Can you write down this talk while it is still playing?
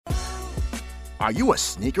Are you a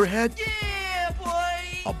sneakerhead? Yeah,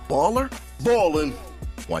 boy! A baller? Ballin'.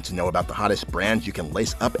 Want to know about the hottest brands you can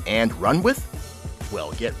lace up and run with?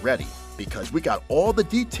 Well, get ready, because we got all the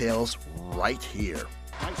details right here.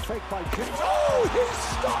 Nice fake by James. Oh, he's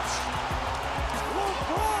stuffed!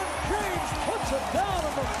 LeBron James puts it down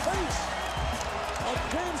in the face of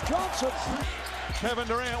James Johnson. Kevin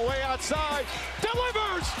Durant way outside,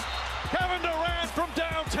 delivers! Kevin Durant from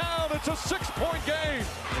downtown, it's a 6-point game.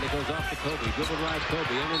 And it goes off to Kobe, dribble drive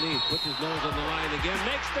Kobe underneath, puts his nose on the line again,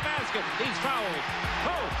 makes the basket, he's fouled.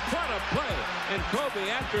 Oh, what a play. And Kobe,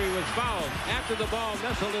 after he was fouled, after the ball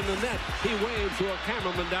nestled in the net, he waved to a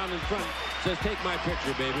cameraman down in front, says, take my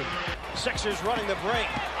picture, baby. Sixers running the break.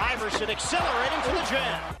 Iverson accelerating for the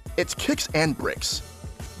jam. It's Kicks and Bricks,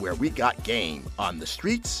 where we got game on the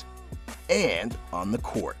streets and on the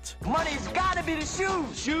court. Money's gotta be the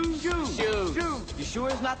shoes. Shoes. You sure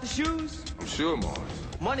it's not the shoes? I'm sure, Mars.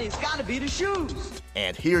 Money's gotta be the shoes.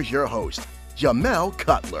 And here's your host, Jamel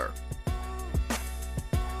Cutler.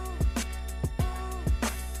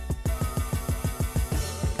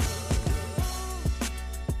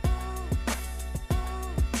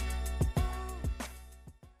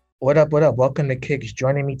 What up? Welcome to Kicks.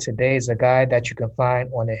 Joining me today is a guy that you can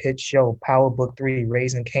find on the hit show Power Book 3,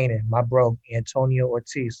 Raising Canaan, my bro, Antonio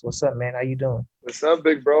Ortiz. What's up, man? How you doing? What's up,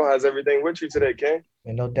 big bro? How's everything with you today, King?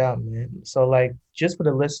 Man, no doubt, man. So, just for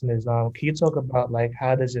the listeners, can you talk about,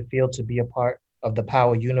 how does it feel to be a part of the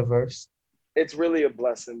Power universe? It's really a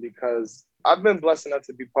blessing because I've been blessed enough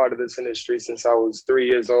to be part of this industry since I was 3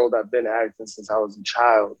 years old. I've been acting since I was a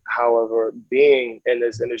child. However, being in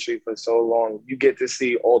this industry for so long, you get to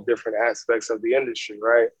see all different aspects of the industry,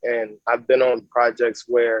 right? And I've been on projects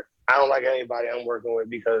where I don't like anybody I'm working with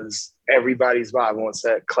because everybody's vibe on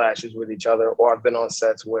set clashes with each other. Or I've been on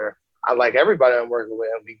sets where I like everybody I'm working with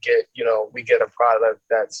and we get a product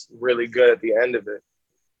that's really good at the end of it.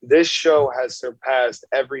 This show has surpassed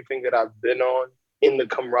everything that I've been on in the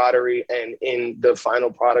camaraderie and in the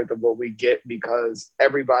final product of what we get, because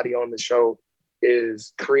everybody on the show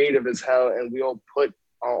is creative as hell and we all put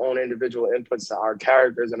our own individual inputs to our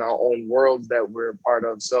characters and our own worlds that we're a part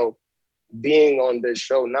of. So being on this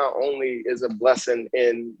show not only is a blessing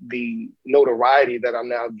in the notoriety that I'm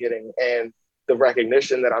now getting and the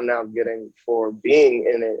recognition that I'm now getting for being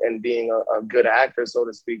in it and being a good actor, so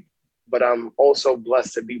to speak, but I'm also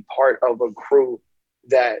blessed to be part of a crew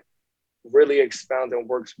that really expounds and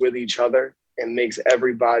works with each other and makes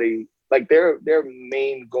everybody, their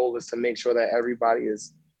main goal is to make sure that everybody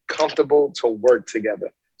is comfortable to work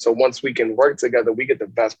together. So once we can work together, we get the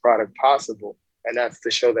best product possible. And that's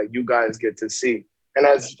the show that you guys get to see. And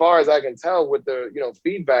as far as I can tell with the,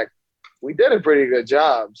 feedback, we did a pretty good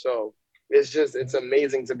job. So it's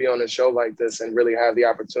amazing to be on a show like this and really have the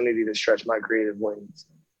opportunity to stretch my creative wings.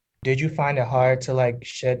 Did you find it hard to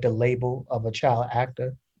shed the label of a child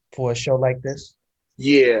actor for a show like this?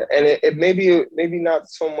 Yeah, and it maybe not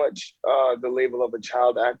so much the label of a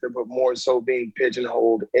child actor, but more so being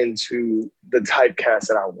pigeonholed into the typecast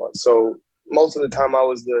that I was. So most of the time I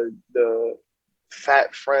was the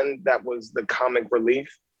fat friend that was the comic relief,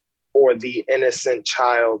 or the innocent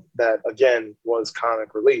child that, again, was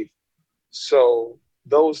comic relief. So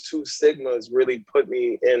those two stigmas really put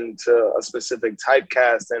me into a specific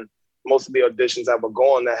typecast, and most of the auditions I would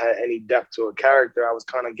go on that had any depth to a character, I was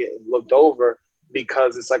kind of getting looked over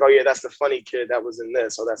because it's like, oh yeah, that's the funny kid that was in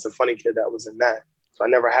this, or that's the funny kid that was in that. So I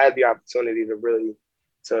never had the opportunity to really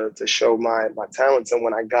to show my talents. And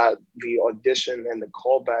when I got the audition and the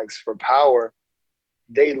callbacks for Power,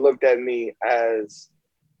 they looked at me as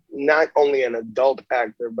not only an adult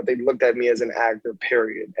actor, but they looked at me as an actor,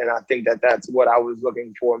 period. And I think that that's what I was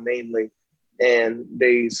looking for mainly. And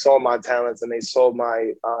they saw my talents and they saw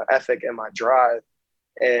my ethic and my drive.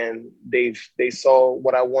 And they saw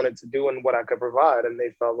what I wanted to do and what I could provide. And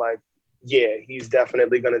they felt like, yeah, he's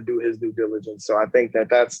definitely going to do his due diligence. So I think that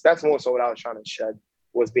that's more so what I was trying to shed,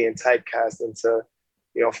 was being typecast into,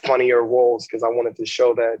 funnier roles, because I wanted to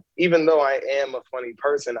show that even though I am a funny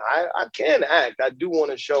person, I can act. I do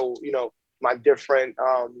want to show, my different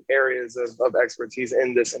areas of expertise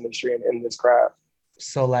in this industry and in this craft.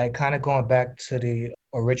 So kind of going back to the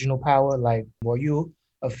original Power, were you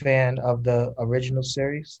a fan of the original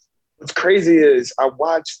series? What's crazy is I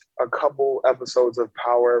watched a couple episodes of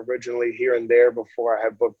Power originally here and there before I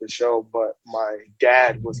had booked the show, but my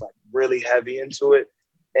dad was really heavy into it.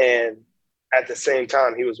 And at the same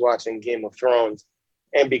time, he was watching Game of Thrones.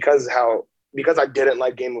 And because I didn't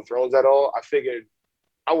like Game of Thrones at all, I figured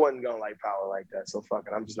I wasn't going to like Power like that. So fuck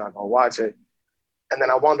it, I'm just not going to watch it. And then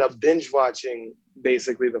I wound up binge watching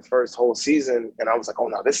basically the first whole season. And I was like, oh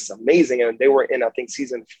no, this is amazing. And they were in, I think,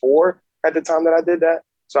 season 4. at the time that I did that.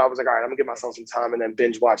 So I was like, all right, I'm gonna give myself some time and then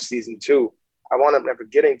binge watch season 2. I wound up never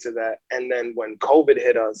getting to that. And then when COVID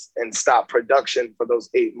hit us and stopped production for those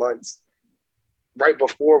 8 months, right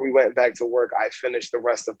before we went back to work, I finished the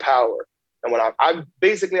rest of Power. And when I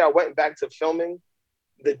went back to filming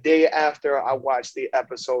the day after I watched the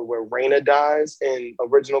episode where Raina dies in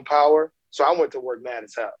original Power. So I went to work mad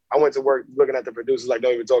as hell. I went to work looking at the producers like,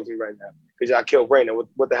 don't even talk to me right now because I killed Raina.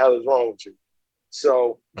 What the hell is wrong with you?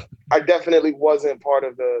 So I definitely wasn't part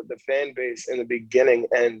of the fan base in the beginning,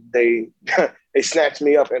 and they they snatched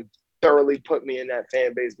me up and thoroughly put me in that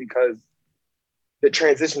fan base because the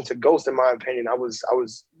transition to Ghost, in my opinion, I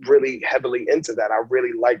was really heavily into that. I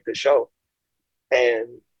really liked the show. And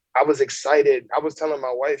I was excited. I was telling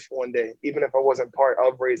my wife one day, even if I wasn't part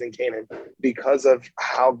of Raising Kanan, because of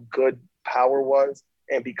how good Power was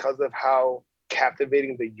and because of how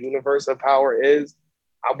captivating the universe of Power is,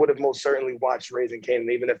 I would have most certainly watched Raising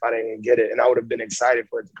Kanan even if I didn't get it. And I would have been excited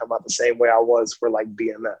for it to come out the same way I was for like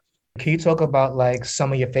BMF. Can you talk about like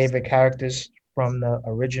some of your favorite characters from the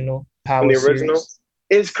original Power From the original series?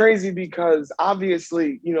 It's crazy because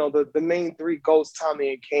obviously, you know, the main three, Ghost,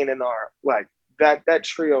 Tommy, and Kanan, are like that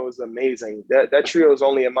trio is amazing. That trio is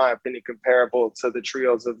only, in my opinion, comparable to the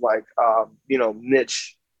trios of like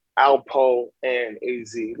Mitch, Alpo, and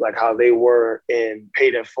AZ, like how they were in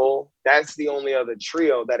Paid in Full. That's the only other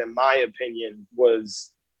trio that, in my opinion,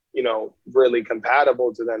 was, you know, really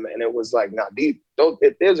compatible to them. And it was like,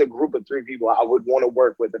 if there's a group of 3 people I would want to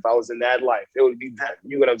work with if I was in that life, it would be them.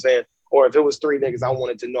 You know what I'm saying? Or if it was 3 niggas I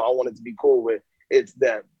wanted to be cool with, it's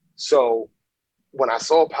them. So when I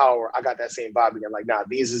saw Power, I got that same vibe again. Like,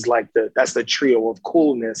 these is like that's the trio of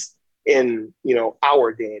coolness in, you know,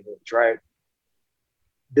 our day and age, right?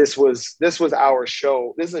 This was our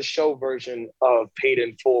show. This is a show version of Paid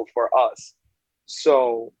in Full for us.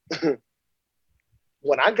 So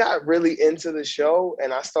when I got really into the show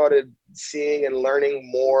and I started seeing and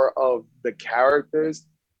learning more of the characters,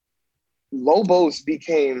 Lobos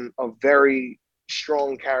became a very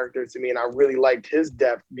strong character to me. And I really liked his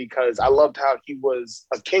depth because I loved how he was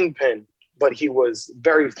a kingpin, but he was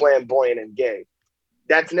very flamboyant and gay.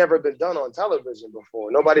 That's never been done on television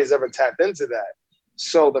before. Nobody's ever tapped into that.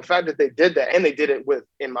 So the fact that they did that, and they did it with,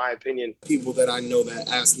 in my opinion, people that I know that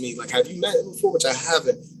asked me, like, have you met him before? Which I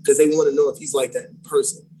haven't, because they want to know if he's like that in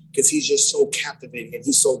person, because he's just so captivating and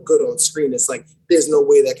he's so good on screen. It's like, there's no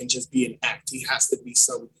way that can just be an act. He has to be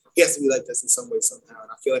like this in some way, somehow.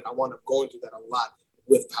 And I feel like I wound up going through that a lot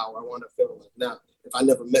with Power. I wound up feeling like, now, if I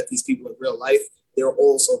never met these people in real life, they're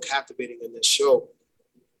all so captivating in this show.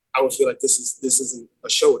 I would feel like this isn't a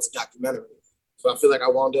show, it's a documentary. So I feel like I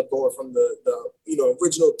wound up going from the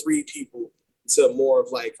original 3 people to more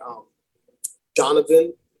of like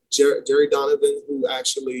Donovan, Jerry Donovan, who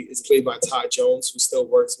actually is played by Ty Jones, who still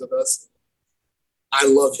works with us. I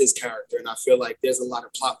love his character, and I feel like there's a lot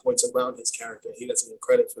of plot points around his character. He doesn't get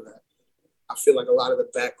credit for that. I feel like a lot of the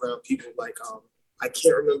background people, like I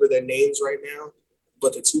can't remember their names right now,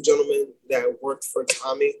 but the 2 gentlemen that worked for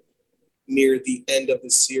Tommy near the end of the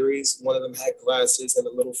series, one of them had glasses and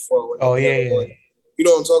a little fro. And Yeah. You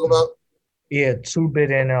know what I'm talking about? Yeah,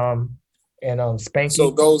 2-Bit and Spanky.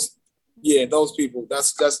 So those people,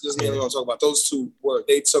 that's just mainly what I'm talking about. Those 2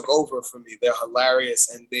 they took over for me. They're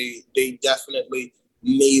hilarious, and they definitely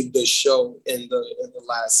made the show in the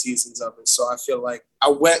last seasons of it. So I feel like I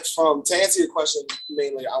went from, to answer your question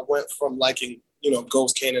mainly, I went from liking, you know,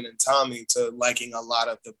 Ghost, Kanan, and Tommy to liking a lot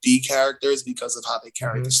of the B characters because of how they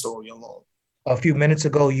carried the story along. A few minutes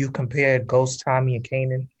ago, you compared Ghost, Tommy, and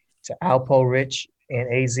Kanan to Alpo, Rich,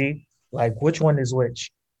 and AZ. Like, which one is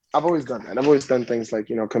which? I've always done that. I've always done things like,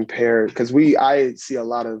 you know, compare, because I see a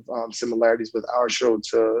lot of similarities with our show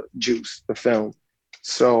to Juice, the film.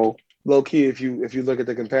 So low key, if you look at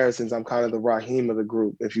the comparisons, I'm kind of the Raheem of the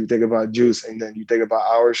group. If you think about Juice and then you think about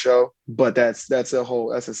our show, but that's a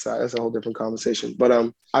whole different conversation.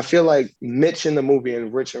 But I feel like Mitch in the movie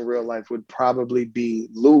and Rich in real life would probably be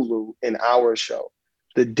Lulu in our show.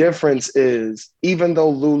 The difference is, even though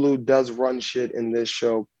Lulu does run shit in this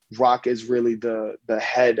show, Rock is really the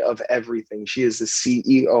head of everything. She is the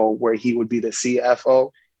CEO, where he would be the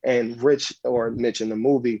CFO, and Rich, or Mitch in the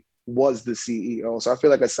movie, was the CEO. So I feel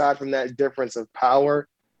like aside from that difference of power,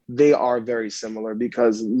 they are very similar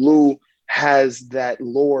because Lou has that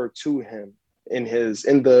lore to him in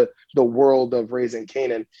the world of Raising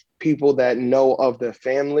Kanan. People that know of the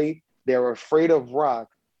family, they're afraid of Rock,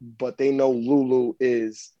 but they know Lulu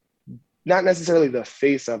is not necessarily the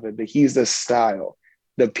face of it, but he's the style.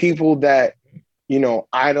 The people that, you know,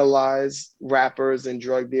 idolize rappers and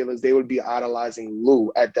drug dealers, they would be idolizing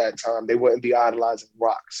Lou at that time. They wouldn't be idolizing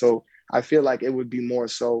Rock. So I feel like it would be more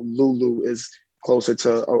so Lulu is closer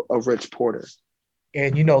to a Rich Porter.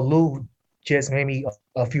 And Lou just made me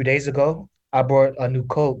a few days ago. I bought a new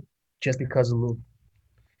coat just because of Lou.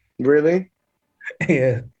 Really?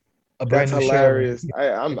 Yeah, a brand That's new Sherman. hilarious.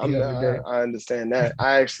 I understand that.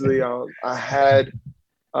 I actually I had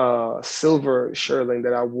silver shirling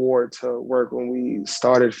that I wore to work when we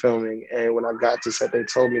started filming, and when I got to set, they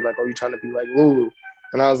told me like, "Oh, you trying to be like Lulu?"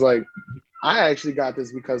 And I was like, I actually got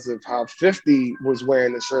this because of how 50 was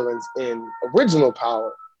wearing the shirlings in original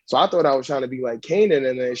Power. So I thought I was trying to be like Kanan, and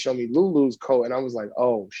then they showed me Lulu's coat, and I was like,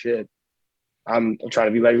 "Oh shit, I'm trying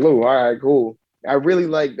to be like Lulu." All right, cool. I really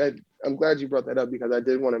like that. I'm glad you brought that up because I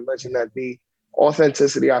did want to mention that the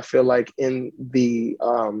authenticity, I feel like, in the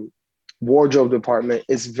wardrobe department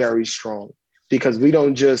is very strong because we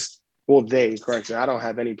don't just, correction, I don't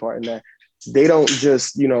have any part in that. They don't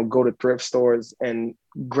just, go to thrift stores and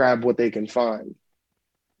grab what they can find.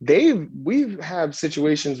 We've had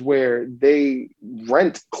situations where they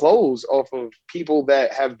rent clothes off of people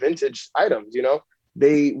that have vintage items.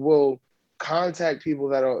 They will contact people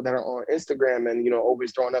that are on Instagram and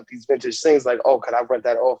always throwing up these vintage things like, "Oh, could I rent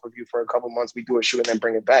that off of you for a couple months? We do a shoot and then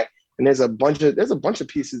bring it back." And there's a bunch of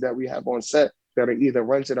pieces that we have on set that are either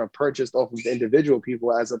rented or purchased off of individual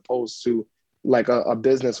people as opposed to like a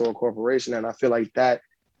business or a corporation. And I feel like that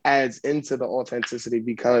adds into the authenticity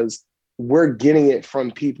because we're getting it from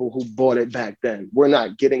people who bought it back then. We're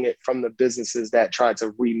not getting it from the businesses that try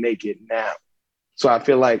to remake it now. So I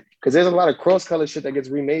feel like, because there's a lot of cross-color shit that gets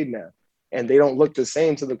remade now, and they don't look the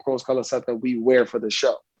same to the cross-color stuff that we wear for the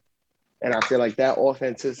show. And I feel like that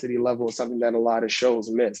authenticity level is something that a lot of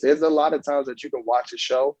shows miss. There's a lot of times that you can watch a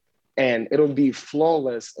show and it'll be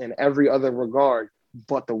flawless in every other regard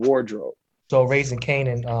but the wardrobe. So Raising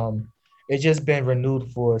Kanan, it's just been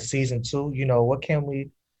renewed for season 2. What can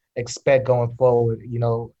we expect going forward,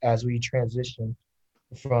 as we transition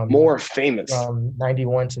from more famous from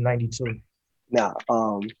 91 to 92? Nah,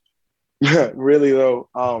 really though,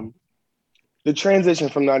 the transition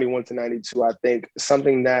from 91 to 92, I think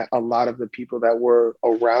something that a lot of the people that were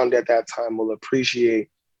around at that time will appreciate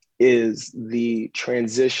is the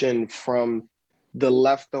transition from the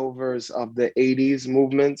leftovers of the 80s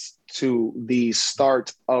movements to the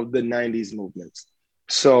start of the 90s movements.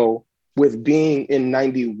 So with being in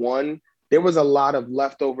 91, there was a lot of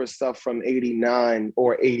leftover stuff from 89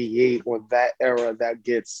 or 88 or that era that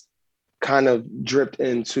gets kind of dripped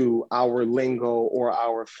into our lingo or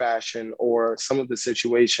our fashion or some of the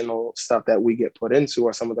situational stuff that we get put into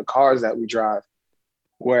or some of the cars that we drive.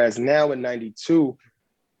 Whereas now in 92,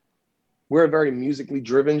 we're a very musically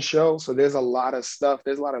driven show. So there's a lot of stuff,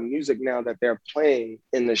 there's a lot of music now that they're playing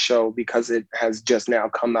in the show because it has just now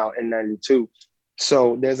come out in 92.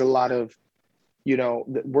 So there's a lot of,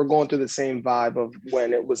 we're going through the same vibe of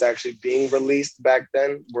when it was actually being released back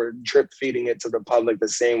then. We're drip feeding it to the public the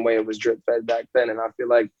same way it was drip fed back then. And I feel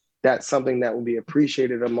like that's something that will be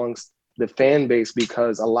appreciated amongst the fan base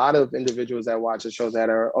because a lot of individuals that watch the show that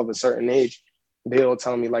are of a certain age, they'll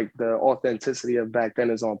tell me like the authenticity of back then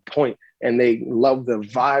is on point and they love the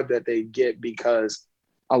vibe that they get because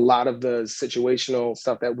a lot of the situational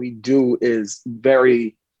stuff that we do is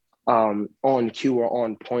very on cue or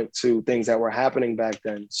on point to things that were happening back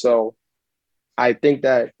then. So I think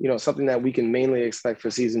that, something that we can mainly expect for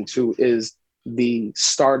season 2 is the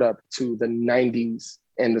startup to the 90s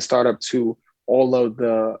and the startup to all of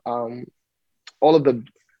the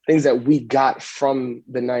things that we got from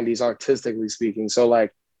the 90s, artistically speaking. So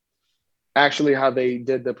like actually how they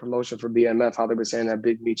did the promotion for BMF, how they were saying that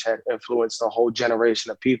Big Meech had influenced a whole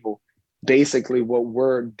generation of people. Basically what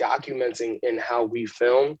we're documenting in how we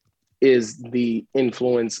film is the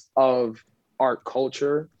influence of art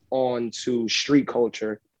culture onto street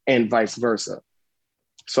culture and vice versa.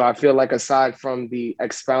 So I feel like aside from the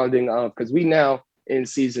expounding of, because we now in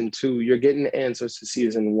season 2, you're getting the answers to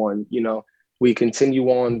season 1, we continue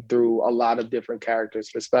on through a lot of different characters'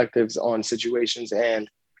 perspectives on situations, and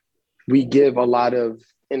we give a lot of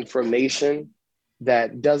information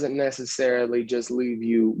that doesn't necessarily just leave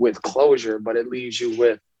you with closure, but it leaves you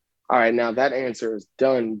with, all right, now that answer is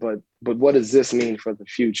done, but what does this mean for the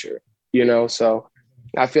future? So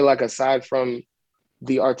I feel like aside from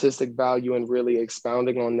the artistic value and really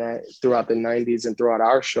expounding on that throughout the 90s and throughout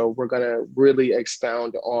our show, we're going to really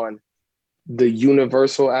expound on the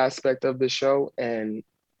universal aspect of the show and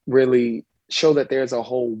really show that there's a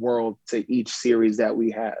whole world to each series that we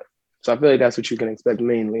have. So I feel like that's what you can expect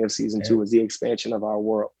mainly of season 2 is the expansion of our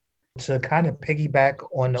world. To kind of piggyback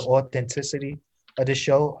on the authenticity of the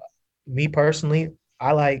show, me personally,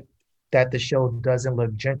 I like that the show doesn't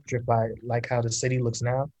look gentrified like how the city looks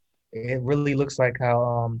now. It really looks like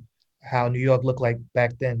how how New York looked like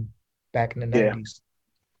back then, back in the Yeah, 90s.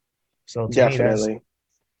 So to me, definitely.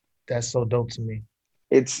 that's so dope to me.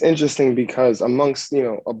 It's interesting because amongst,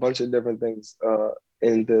 a bunch of different things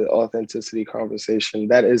in the authenticity conversation,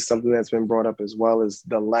 that is something that's been brought up as well as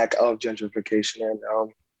the lack of gentrification.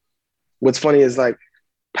 And what's funny is like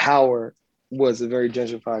Power was a very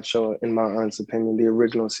gentrified show, in my honest opinion, the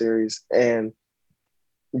original series. And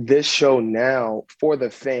this show now for the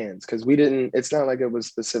fans, because it's not like it was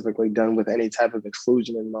specifically done with any type of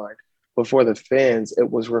exclusion in mind, but for the fans, it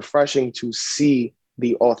was refreshing to see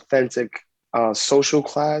the authentic social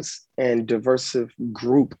class and diverse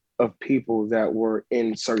group of people that were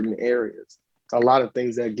in certain areas. A lot of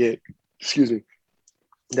things excuse me,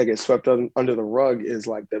 that get swept under the rug is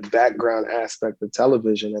like the background aspect of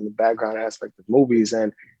television and the background aspect of movies.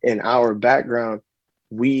 And in our background,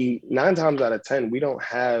 we 9 times out of 10, we don't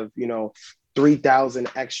have, 3,000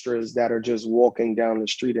 extras that are just walking down the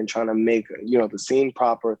street and trying to make, the scene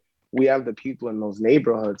proper. We have the people in those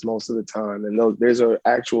neighborhoods most of the time. And those are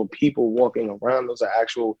actual people walking around. Those are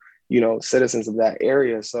actual, citizens of that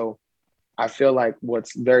area. So I feel like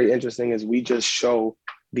what's very interesting is we just show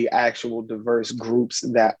the actual diverse groups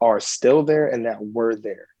that are still there and that were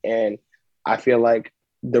there. And I feel like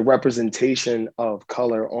the representation of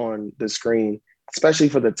color on the screen, especially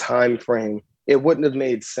for the time frame, it wouldn't have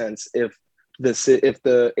made sense if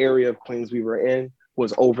the area of Queens we were in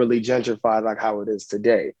was overly gentrified like how it is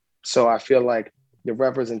today. So I feel like the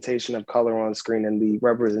representation of color on screen and the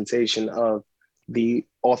representation of the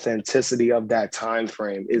authenticity of that time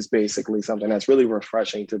frame is basically something that's really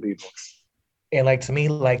refreshing to people. And like to me,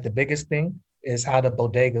 like the biggest thing is how the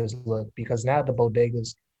bodegas look, because now the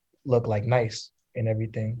bodegas look like nice and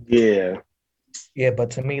everything. Yeah. Yeah,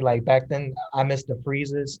 but to me, like back then, I missed the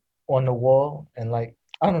freezers on the wall, and like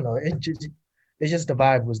I don't know, it's just the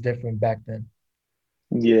vibe was different back then.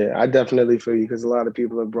 Yeah, I definitely feel you because a lot of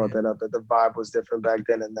people have brought Yeah. that up, that the vibe was different back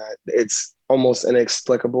then and that it's almost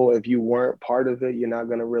inexplicable. If you weren't part of it, you're not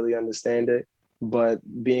going to really understand it. But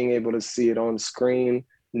being able to see it on screen,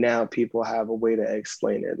 now people have a way to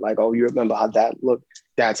explain it. Like, oh, you remember how that looked?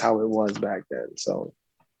 That's how it was back then. So,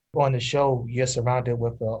 On the show, you're surrounded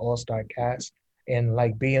with an all-star cast, and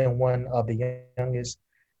like being one of the youngest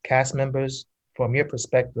cast members, from your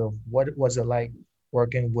perspective, what was it like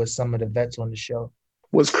working with some of the vets on the show?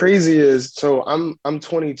 what's crazy is, so I'm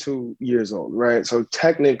 22 years old, right? So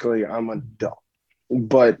technically I'm an adult,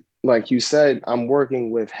 but like you said, I'm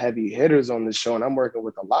working with heavy hitters on the show, and I'm working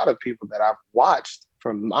with a lot of people that I've watched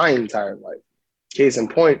for my entire life. Case in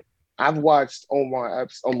point, I've watched Omar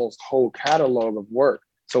Epps' almost whole catalog of work.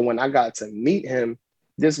 So when I got to meet him,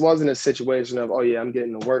 this wasn't a situation of, oh yeah, I'm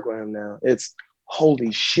getting to work with him now. It's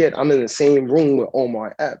holy shit, I'm in the same room with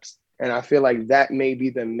Omar Epps. And I feel like I think that may be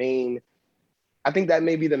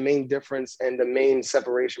the main difference and the main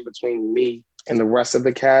separation between me and the rest of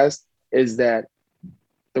the cast is that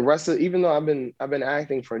even though I've been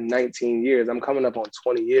acting for 19 years, I'm coming up on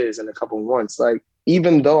 20 years in a couple of months. Like,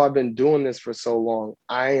 even though I've been doing this for so long,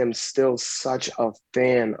 I am still such a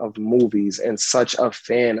fan of movies and such a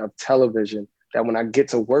fan of television that when I get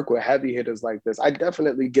to work with heavy hitters like this, I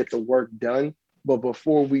definitely get the work done. But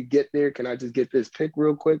before we get there, can I just get this pick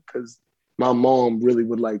real quick? Because my mom really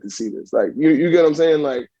would like to see this. Like, you get what I'm saying?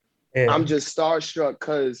 Like, Yeah. I'm just starstruck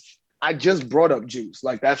because I just brought up Juice.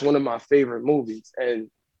 Like, that's one of my favorite movies. And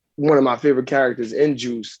one of my favorite characters in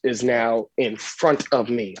Juice is now in front of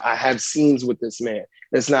me. I have scenes with this man.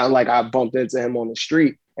 It's not like I bumped into him on the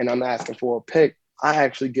street and I'm asking for a pic. I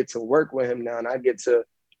actually get to work with him now, and I get to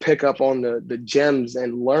pick up on the gems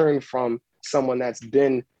and learn from someone that's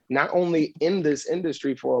been not only in this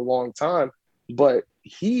industry for a long time, but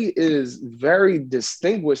he is very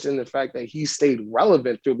distinguished in the fact that he stayed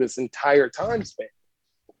relevant through this entire time span.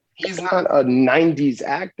 He's not a 90s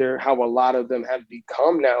actor, how a lot of them have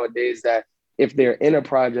become nowadays, that if they're in a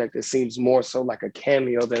project, it seems more so like a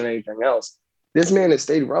cameo than anything else. This man has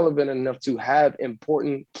stayed relevant enough to have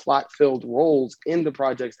important plot-filled roles in the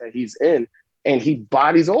projects that he's in, and he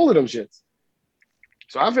bodies all of them shits.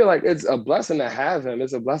 So I feel like it's a blessing to have him.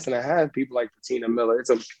 It's a blessing to have people like Patina Miller.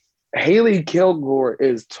 Haley Kilgore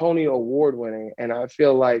is Tony Award winning, and I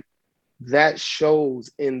feel like that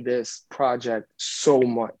shows in this project so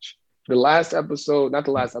much. The last episode, not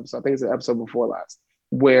the last episode, I think it's the episode before last,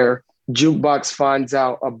 where Jukebox finds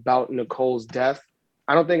out about Nicole's death.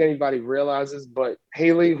 I don't think anybody realizes, but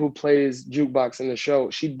Haley, who plays Jukebox in the show,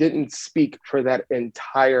 she didn't speak for that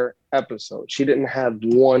entire episode. She didn't have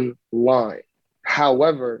one line.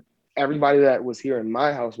 However, everybody that was here in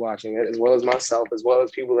my house watching it, as well as myself, as well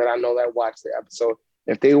as people that I know that watched the episode,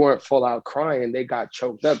 if they weren't full out crying, they got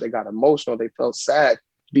choked up, they got emotional, they felt sad.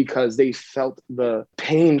 because they felt the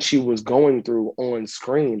pain she was going through on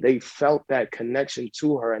screen. They felt that connection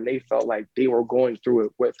to her, and they felt like they were going through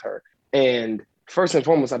it with her. And first and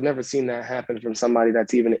foremost, I've never seen that happen from somebody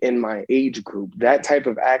that's even in my age group. That type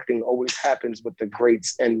of acting always happens with the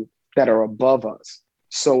greats and that are above us.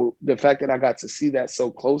 So the fact that I got to see that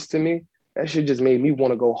so close to me, that shit just made me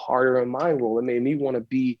want to go harder in my role. It made me want to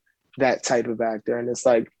be that type of actor. And it's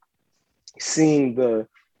like seeing the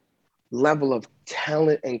level of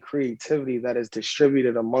talent and creativity that is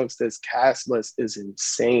distributed amongst this cast list is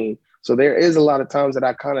insane. So there is a lot of times that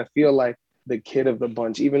I kind of feel like the kid of the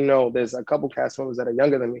bunch, even though there's a couple cast members that are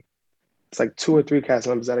younger than me. It's like 2 or 3 cast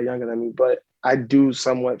members that are younger than me, but I do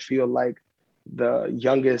somewhat feel like the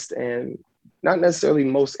youngest and not necessarily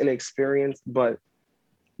most inexperienced, but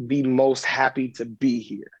the most happy to be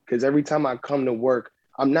here. Because every time I come to work,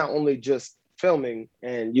 I'm not only just filming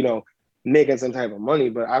and, you know, making some type of money,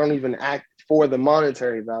 but I don't even act for the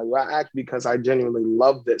monetary value. I act because I genuinely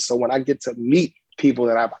love this. So when I get to meet people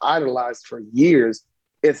that I've idolized for years,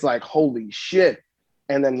 it's like, holy shit.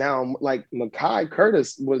 And then now I'm like, Mekhi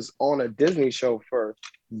Curtis was on a Disney show for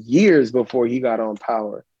years before he got on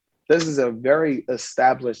Power. This is a very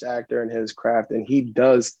established actor in his craft, and he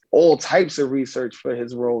does all types of research for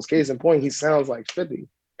his roles. Case in point, he sounds like 50.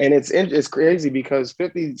 And it's crazy because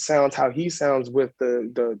 50 sounds how he sounds with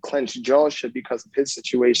the clenched jaw shit because of his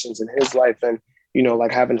situations in his life and, you know,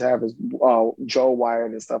 like having to have his jaw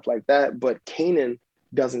wired and stuff like that. But Kanan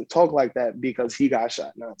doesn't talk like that because he got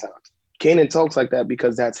shot 9 times. Kanan talks like that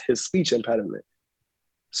because that's his speech impediment.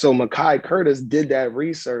 So Mekhi Curtis did that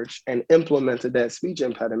research and implemented that speech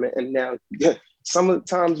impediment. And now some of the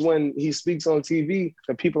times when he speaks on TV,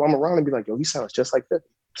 the people I'm around and be like, yo, he sounds just like 50.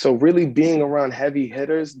 So really being around heavy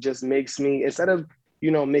hitters just makes me, instead of,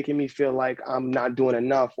 you know, making me feel like I'm not doing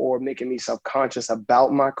enough or making me self-conscious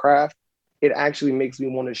about my craft, it actually makes me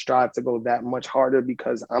want to strive to go that much harder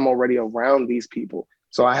because I'm already around these people.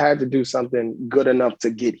 So I had to do something good enough to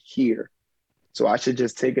get here. So I should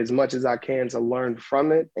just take as much as I can to learn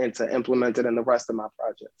from it and to implement it in the rest of my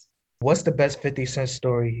projects. What's the best 50 Cent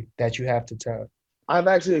story that you have to tell? I've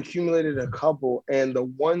actually accumulated a couple, and the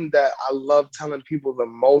one that I love telling people the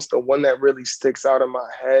most, the one that really sticks out in my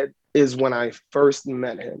head, is when I first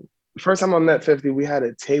met him. First time I met 50, we had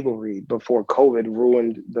a table read before COVID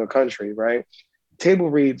ruined the country, right? Table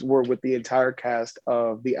reads were with the entire cast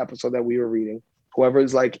of the episode that we were reading. Whoever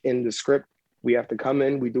is like in the script, we have to come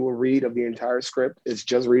in, we do a read of the entire script. It's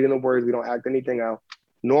just reading the words, we don't act anything out.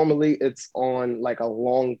 Normally it's on like a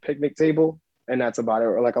long picnic table, and that's about it,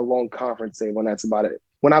 or like a long conference table, and that's about it.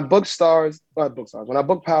 When I booked when I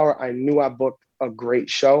booked Power, I knew I booked a great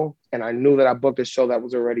show, and I knew that I booked a show that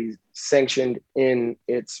was already sanctioned in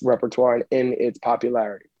its repertoire and in its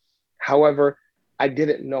popularity. However, I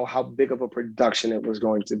didn't know how big of a production it was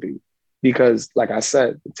going to be because, like I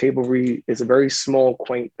said, the table read is a very small,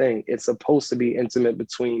 quaint thing. It's supposed to be intimate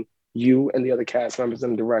between you and the other cast members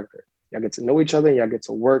and the director. Y'all get to know each other, and y'all get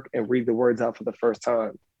to work and read the words out for the first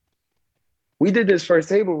time. We did this first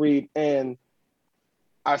table read, and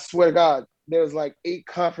I swear to God, there was like 8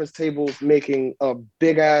 conference tables making a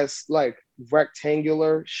big ass like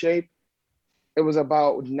rectangular shape. It was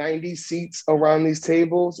about 90 seats around these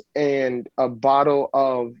tables and a bottle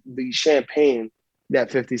of the champagne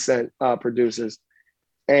that 50 Cent produces.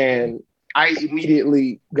 And I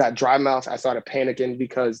immediately got dry mouth. I started panicking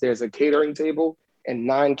because there's a catering table and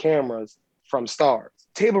 9 cameras from Stars.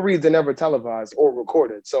 Table reads are never televised or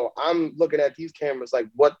recorded. So I'm looking at these cameras like,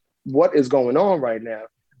 what is going on right now?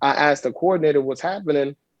 I asked the coordinator what's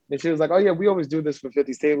happening, and she was like, oh yeah, we always do this for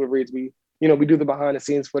 50's table reads. We do the behind the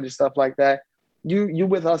scenes footage, stuff like that. You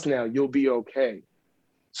with us now, you'll be okay.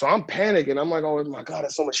 So I'm panicking. I'm like, oh my God,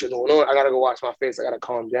 there's so much shit going on. I gotta go wash my face. I gotta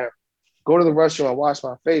calm down. Go to the restroom, I wash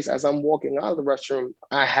my face. As I'm walking out of the restroom,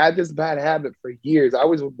 I had this bad habit for years. I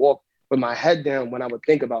always would walk with my head down when I would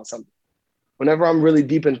think about something. Whenever I'm really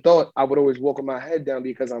deep in thought, I would always walk with my head down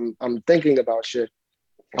because I'm thinking about shit.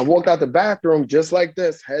 I walked out the bathroom just like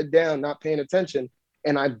this, head down, not paying attention,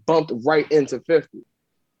 and I bumped right into 50.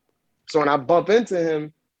 So when I bump into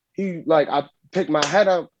him, I picked my head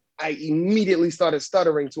up. I immediately started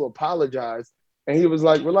stuttering to apologize. And he was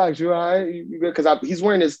like, relax, you all right? You good? Because he's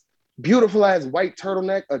wearing this beautiful ass white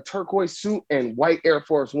turtleneck, a turquoise suit, and white Air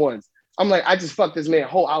Force Ones. I'm like, I just fucked this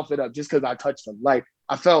man's whole outfit up just because I touched him. Like,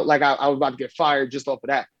 I felt like I was about to get fired just off of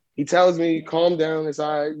that. He tells me, calm down, it's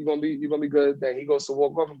all right, you're gonna be good. Then he goes to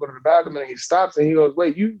walk off and go to the bathroom, and he stops and he goes,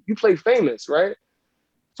 wait, you play Famous, right?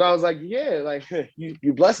 So I was like, yeah, like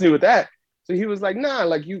you blessed me with that. So he was like, nah,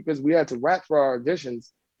 like because we had to rap for our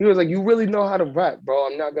auditions. He was like, you really know how to rap, bro.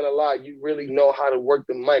 I'm not gonna lie. You really know how to work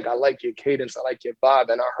the mic. I like your cadence. I like your vibe.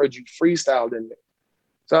 And I heard you freestyled in there.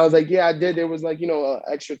 So I was like, yeah, I did. There was like,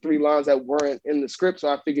 extra 3 lines that weren't in the script. So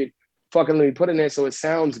I figured, fucking let me put it in there so it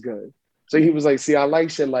sounds good. So he was like, see, I like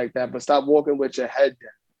shit like that, but stop walking with your head down.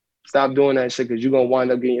 Stop doing that shit because you're going to wind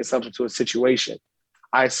up getting yourself into a situation.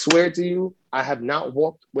 I swear to you, I have not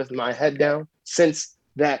walked with my head down since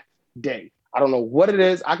that day. I don't know what it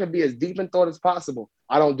is. I could be as deep in thought as possible.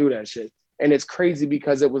 I don't do that shit. And it's crazy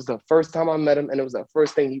because it was the first time I met him and it was the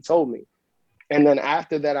first thing he told me. And then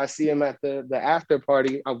after that, I see him at the after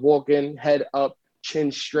party. I walk in, head up,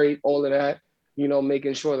 chin straight, all of that,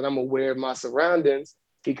 making sure that I'm aware of my surroundings.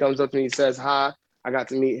 He comes up to me, he says, hi. I got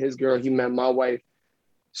to meet his girl. He met my wife.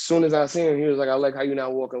 As soon as I see him, he was like, I like how you're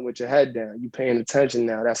not walking with your head down. You paying attention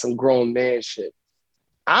now. That's some grown man shit.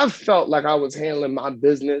 I felt like I was handling my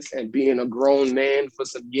business and being a grown man for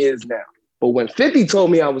some years now. But when 50 told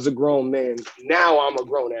me I was a grown man, now I'm a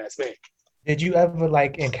grown-ass man. Did you ever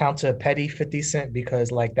encounter petty 50 Cent? Because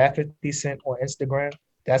that 50 Cent on Instagram,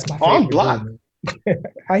 that's my favorite. I'm blocked.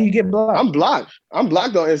 How you get blocked? I'm blocked. I'm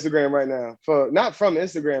blocked on Instagram right now. Not from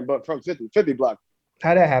Instagram, but from 50. 50 blocked.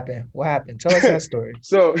 How'd that happen? What happened? Tell us that story.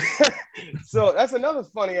 So that's another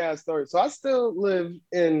funny ass story. So I still live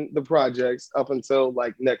in the projects up until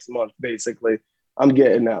next month, basically. I'm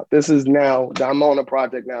getting out. I'm on a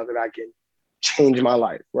project now that I can change my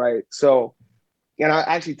life, right? So, and I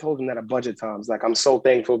actually told him that a bunch of times. I'm so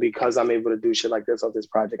thankful because I'm able to do shit like this on this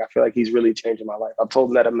project. I feel like he's really changing my life. I've told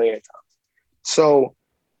him that a million times. So,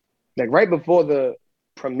 right before the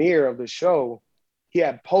premiere of the show, he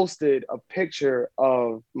had posted a picture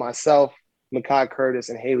of myself, Mekhi Curtis,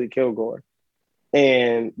 and Haley Kilgore.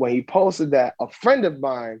 And when he posted that, a friend of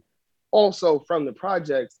mine, also from the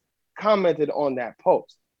projects, commented on that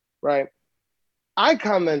post, right? I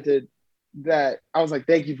commented that I was like,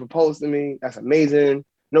 thank you for posting me. That's amazing.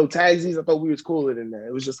 No tagsies. I thought we was cooler than that.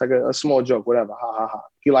 It was just a small joke, whatever. Ha, ha, ha.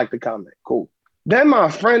 He liked the comment. Cool. Then my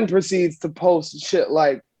friend proceeds to post shit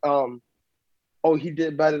oh, he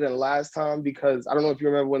did better than last time because I don't know if you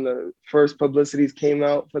remember when the first publicities came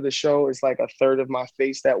out for the show, it's a third of my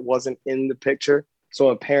face that wasn't in the picture. So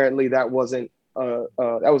apparently that wasn't,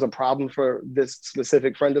 that was a problem for this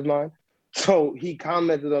specific friend of mine. So he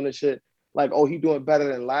commented on the shit oh, he doing better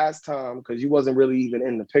than last time because you wasn't really even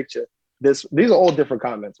in the picture. These are all different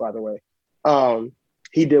comments, by the way.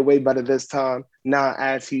 He did way better this time, not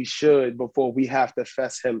as he should before we have to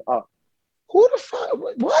fess him up. Who the fuck?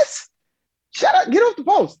 What? Shut up, get off the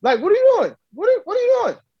post. What are you doing? What are you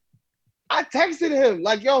doing? I texted him,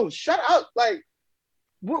 yo, shut up.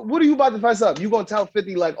 What are you about to fess up? You gonna tell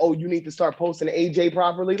 50, oh, you need to start posting AJ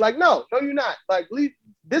properly? No, you're not. Leave.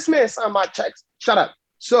 This man signed my checks. Shut up.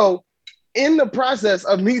 So in the process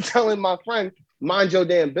of me telling my friend, mind your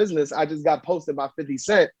damn business, I just got posted by 50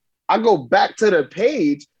 Cent. I go back to the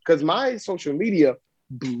page because my social media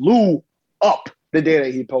blew up the day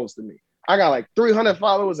that he posted me. I got 300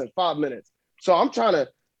 followers in 5 minutes. So I'm trying to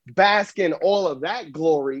bask in all of that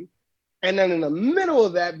glory. And then in the middle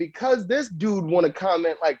of that, because this dude want to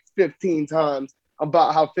comment 15 times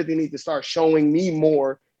about how 50 needs to start showing me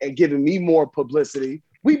more and giving me more publicity,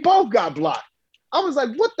 we both got blocked. I was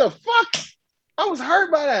like, what the fuck? I was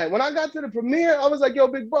hurt by that. When I got to the premiere, I was like, yo,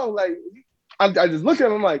 big bro, I just looked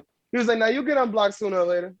at him, he was like, now you'll get unblocked sooner or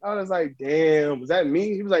later. I was like, damn, was that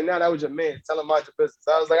me? He was like, nah, that was your man. Tell him mind your business.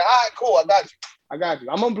 I was like, all right, cool, I got you.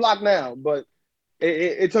 I'm unblocked now, but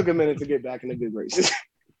it took a minute to get back in the good graces.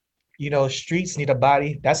 Streets Need a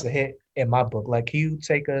Body. That's a hit in my book. Can you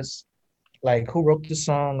take us, who wrote the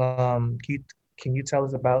song? Can you tell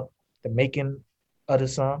us about the making of the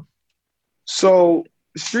song? So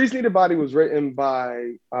Streets Need a Body was written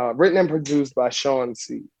and produced by Sean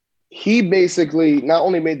C. He basically not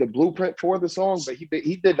only made the blueprint for the song, but he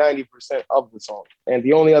did 90% of the song. And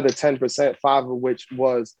the only other 10%, 5 of which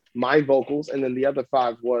was my vocals, and then the other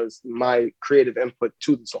 5 was my creative input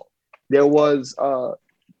to the song. There was I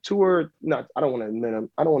don't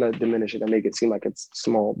want to diminish it and make it seem like it's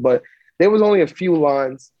small, but there was only a few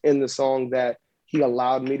lines in the song that he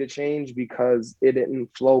allowed me to change because it didn't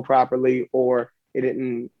flow properly, or it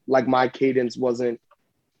didn't my cadence it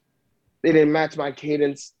didn't match my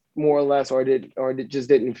cadence more or less, or it just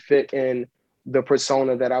didn't fit in the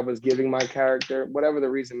persona that I was giving my character. Whatever the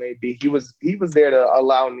reason may be, he was there to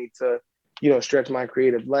allow me to, stretch my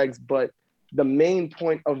creative legs. But the main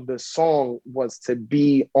point of the song was to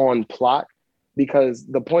be on plot, because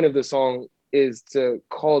the point of the song is to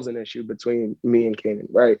cause an issue between me and Kanan,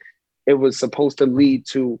 right? It was supposed to lead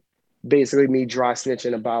to basically me dry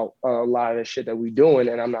snitching about a lot of the shit that we doing,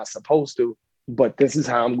 and I'm not supposed to, but this is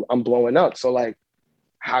how I'm blowing up. So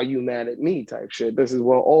how you mad at me type shit. This is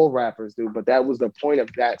what all rappers do, but that was the point of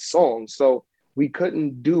that song. So we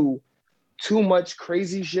couldn't do too much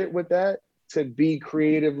crazy shit with that to be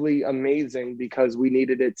creatively amazing because we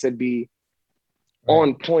needed it to be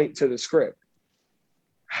on point to the script.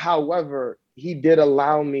 However, he did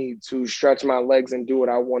allow me to stretch my legs and do what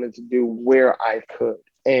I wanted to do where I could.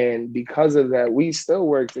 And because of that, we still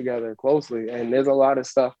work together closely. And there's a lot of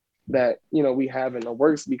stuff that, you know, we have in the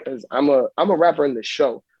works because I'm a rapper in the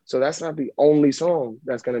show. So that's not the only song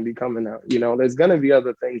that's going to be coming out. You know, there's going to be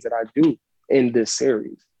other things that I do in this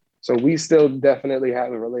series. So we still definitely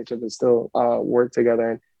have a relationship and still work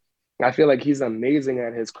together. And I feel like he's amazing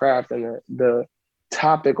at his craft, and the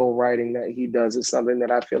topical writing that he does is something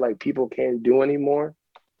that I feel like people can't do anymore.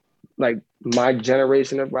 Like my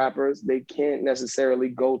generation of rappers, they can't necessarily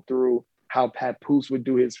go through how Papoose would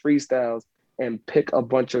do his freestyles and pick a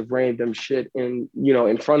bunch of random shit in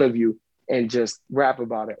front of you and just rap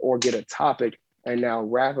about it, or get a topic and now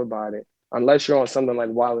rap about it. Unless you're on something like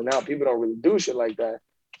Wild 'N Out, people don't really do shit like that.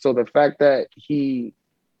 So the fact that he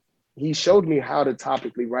showed me how to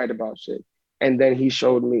topically write about shit, and then he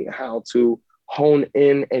showed me how to hone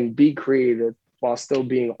in and be creative while still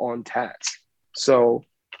being on task. So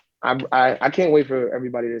I can't wait for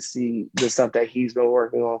everybody to see the stuff that he's been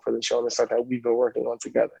working on for the show and the stuff that we've been working on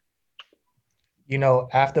together. You know,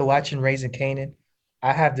 after watching Raising Kanan,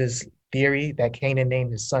 I have this theory that Kanan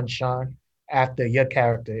named his son Sean after your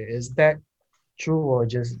character. Is that true, or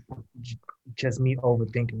just me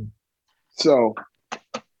overthinking? So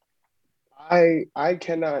I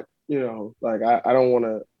cannot, like I don't want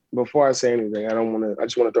to, before I say anything, I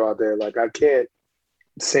just want to throw out there, like I can't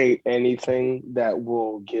say anything that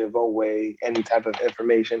will give away any type of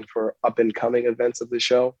information for up and coming events of the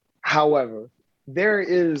show. However, there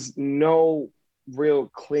is no real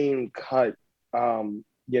clean cut,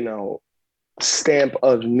 stamp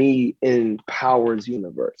of me in Power's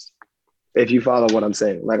universe, if you follow what I'm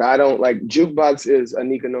saying. Like, I don't, like, Jukebox is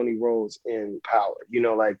Anika Noni Rose in Power,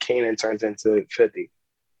 like Kanan turns into 50.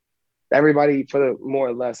 Everybody, for the more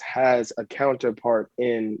or less, has a counterpart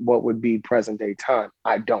in what would be present day time.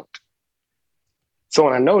 I don't. So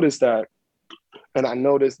when I noticed that, and I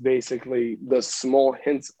noticed basically the small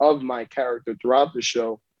hints of my character throughout the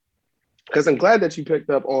show, because I'm glad that you picked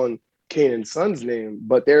up on Kanan's son's name,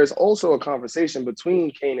 but there's also a conversation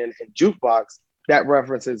between Kanan and Jukebox that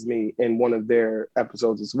references me in one of their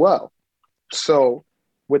episodes as well. So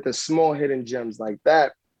with the small hidden gems like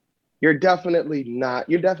that, you're definitely,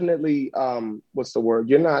 what's the word?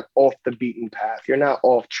 You're not off the beaten path. You're not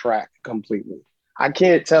off track completely. I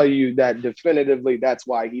can't tell you that definitively that's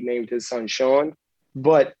why he named his son Sean,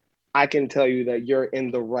 but I can tell you that you're in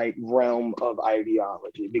the right realm of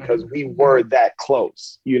ideology because we were that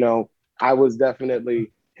close. I was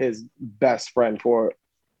definitely his best friend for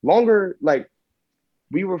longer. Like,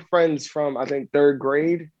 we were friends from, I think, 3rd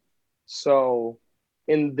grade. So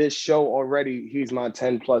in this show already, he's my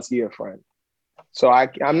 10 plus year friend. So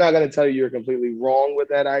I'm not going to tell you you're completely wrong with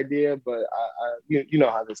that idea, but you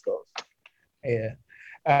know how this goes. Yeah.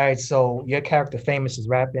 All right. So your character Famous is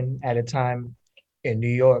rapping at a time in New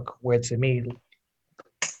York where, to me,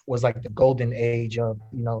 was like the golden age of,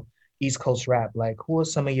 East Coast rap. Like, who are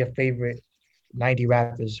some of your favorite 90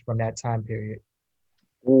 rappers from that time period?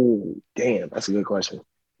 Ooh, damn, that's a good question.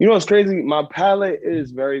 What's crazy? My palette is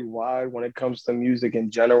very wide when it comes to music in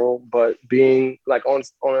general, but being like on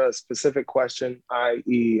a specific question,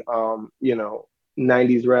 i.e.,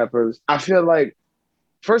 90s rappers, I feel like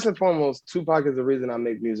first and foremost, Tupac is the reason I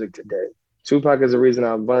make music today. Tupac is the reason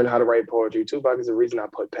I learned how to write poetry. Tupac is the reason I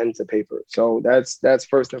put pen to paper. So that's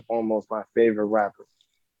first and foremost my favorite rapper.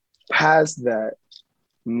 Past that,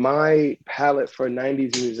 my palette for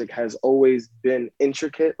 90s music has always been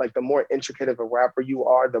intricate. Like, the more intricate of a rapper you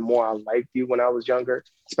are, the more I liked you when I was younger,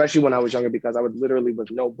 especially when I was younger, because I would literally, with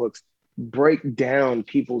notebooks, break down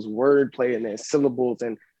people's wordplay and their syllables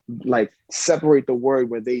and like separate the word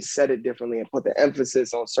where they said it differently and put the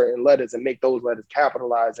emphasis on certain letters and make those letters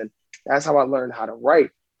capitalized. And that's how I learned how to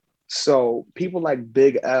write. So people like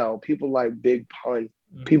Big L, people like Big Pun,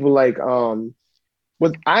 people like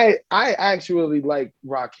I actually like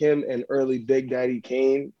Rakim and early Big Daddy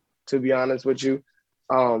Kane, to be honest with you.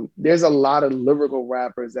 There's a lot of lyrical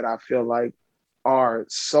rappers that I feel like are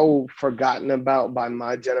so forgotten about by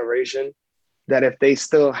my generation that if they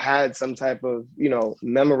still had some type of,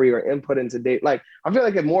 memory or input into date, like, I feel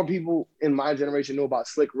like if more people in my generation knew about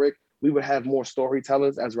Slick Rick, we would have more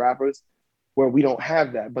storytellers as rappers, where we don't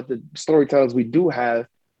have that. But the storytellers we do have,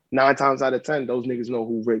 9 times out of 10, those niggas know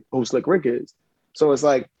who Slick Rick is. So it's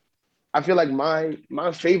like, I feel like my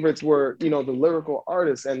favorites were, the lyrical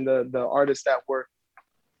artists and the artists that were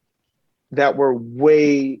that were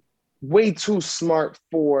way too smart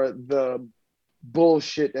for the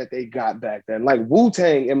bullshit that they got back then. Like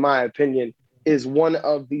Wu-Tang, in my opinion, is one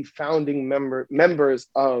of the founding members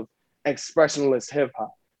of expressionless hip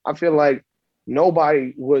hop. I feel like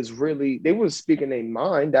nobody was really, they was speaking their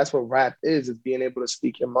mind. That's what rap is being able to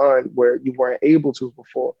speak your mind where you weren't able to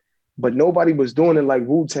before. But nobody was doing it like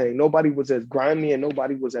Wu-Tang. Nobody was as grimy and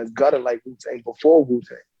nobody was as gutter like Wu-Tang before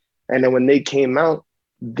Wu-Tang. And then when they came out,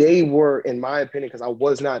 they were, in my opinion, because I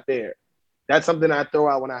was not there. That's something I throw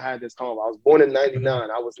out when I had this convo. I was born in 99.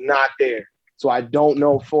 I was not there. So I don't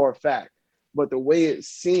know for a fact. But the way it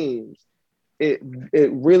seems, it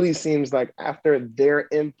really seems like after their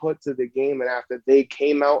input to the game and after they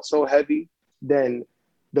came out so heavy, then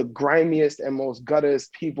the grimiest and most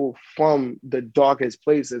gutterest people from the darkest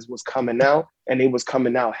places was coming out, and they was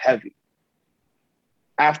coming out heavy.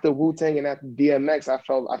 After Wu-Tang and after DMX,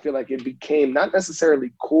 I feel like it became not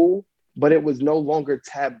necessarily cool, but it was no longer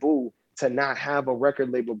taboo to not have a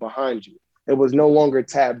record label behind you. It was no longer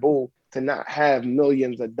taboo to not have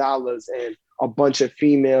millions of dollars and a bunch of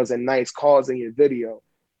females and nice cars in your video.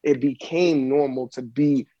 It became normal to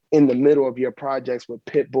be in the middle of your projects with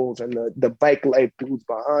pit bulls and the bike life dudes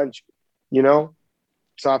behind you, you know?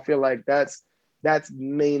 So I feel like that's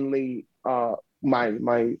mainly my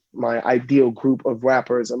ideal group of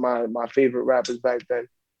rappers, and my favorite rappers back then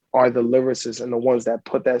are the lyricists and the ones that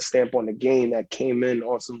put that stamp on the game, that came in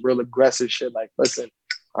on some real aggressive shit. Like, listen,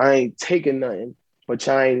 I ain't taking nothing, but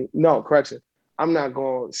I'm not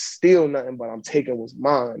going to steal nothing, but I'm taking what's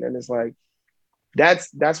mine. And it's like,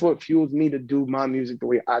 that's what fuels me to do my music the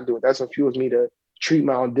way I do it. That's what fuels me to treat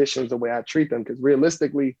my auditions the way I treat them. Because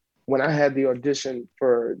realistically, when I had the audition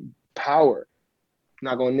for Power, I'm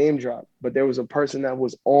not going to name drop, but there was a person that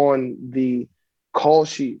was on the call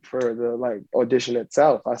sheet for the audition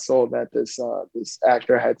itself. I saw that this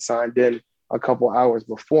actor had signed in a couple hours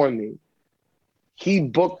before me. He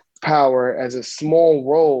booked Power as a small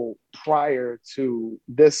role prior to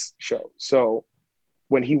this show. So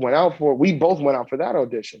when he went out we both went out for that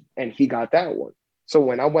audition, and he got that one. So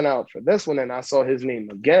when I went out for this one and I saw his name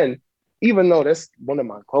again, even though that's one of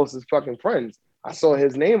my closest fucking friends, I saw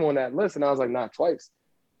his name on that list and I was like, not twice.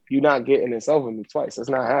 You're not getting this over me twice. It's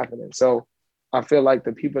not happening. So I feel like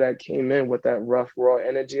the people that came in with that rough, raw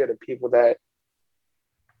energy are the people that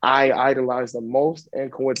I idolize the most,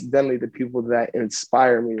 and coincidentally, the people that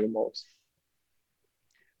inspire me the most.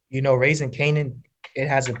 You know, Raising Kanan, it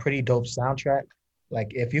has a pretty dope soundtrack.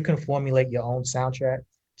 Like, if you can formulate your own soundtrack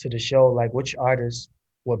to the show, like, which artists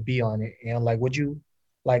would be on it? And like, would you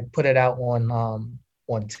like put it out on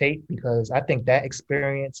tape? Because I think that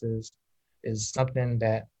experience is something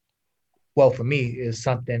that, well, for me, is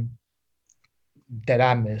something that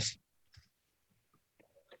I miss.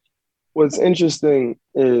 What's interesting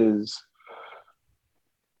is,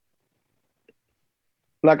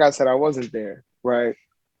 like I said, I wasn't there, right?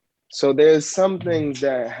 So there's some things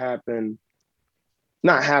that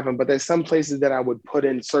but there's some places that I would put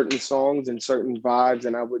in certain songs and certain vibes,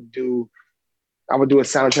 and I would do a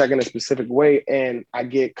soundtrack in a specific way, and I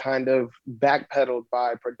get kind of backpedaled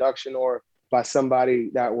by production or by somebody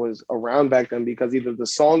that was around back then, because either the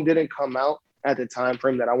song didn't come out at the time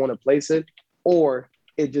frame that I want to place it, or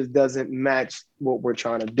it just doesn't match what we're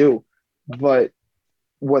trying to do. But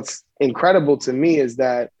what's incredible to me is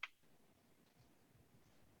that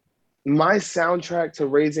my soundtrack to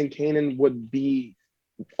Raising Kanan would be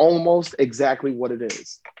almost exactly what it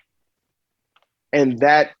is. And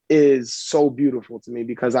that is so beautiful to me,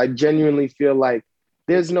 because I genuinely feel like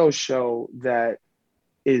there's no show that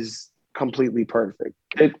is completely perfect.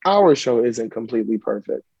 Our show isn't completely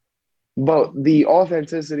perfect, but the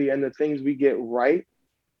authenticity and the things we get right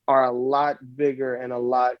are a lot bigger, and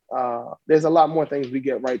there's a lot more things we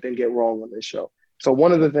get right than get wrong on this show. So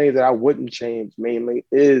one of the things that I wouldn't change mainly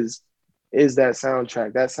is that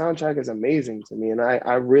soundtrack. That soundtrack is amazing to me. And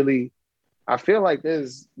I feel like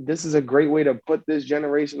this is a great way to put this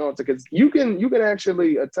generation on, because you can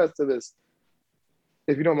actually attest to this.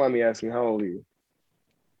 If you don't mind me asking, how old are you?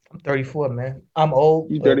 I'm 34, man. I'm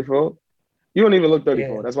old. You 34? You don't even look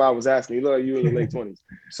 34. Yeah. That's why I was asking. You look like you in your late 20s.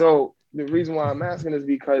 So the reason why I'm asking is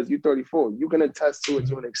because you're 34. You can attest to it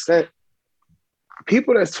to an extent.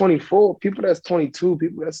 People that's 24, people that's 22,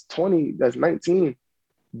 people that's 20, that's 19,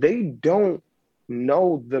 they don't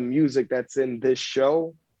know the music that's in this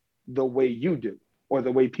show the way you do, or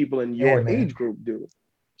the way people in your age group do.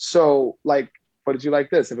 So, like, put it to you like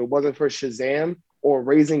this. If it wasn't for Shazam or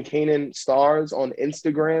Raising Kanan stars on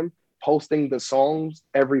Instagram posting the songs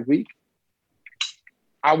every week,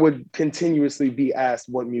 I would continuously be asked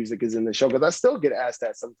what music is in the show because I still get asked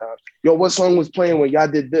that sometimes. Yo, what song was playing when y'all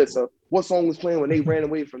did this? Or what song was playing when they ran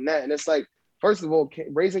away from that? And it's like, first of all,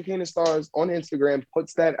 Raising Kanan Stars on Instagram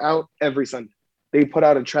puts that out every Sunday. They put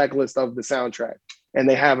out a track list of the soundtrack and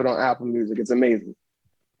they have it on Apple Music. It's amazing.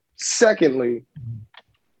 Secondly,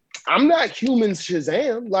 I'm not human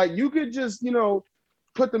Shazam. Like, you could just,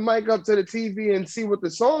 put the mic up to the TV and see what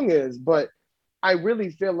the song is. But I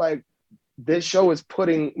really feel like this show is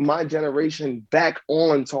putting my generation back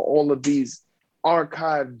on to all of these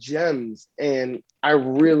archived gems. And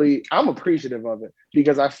I'm appreciative of it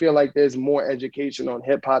because I feel like there's more education on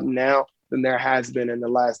hip hop now than there has been in the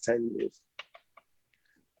last 10 years.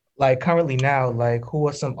 Like currently now, like who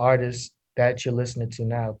are some artists that you're listening to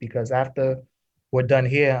now? Because after we're done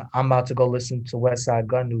here, I'm about to go listen to Westside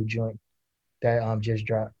Gunn new joint that just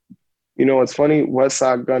dropped. You know, what's funny,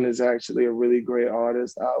 Westside Gunn is actually a really great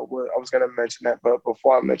artist. I was going to mention that, but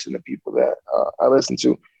before I mention the people that I listen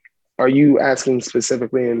to, are you asking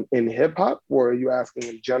specifically in hip hop, or are you asking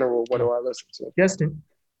in general, what do I listen to?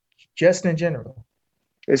 Just in general.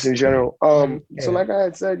 It's in general. Yeah. So like I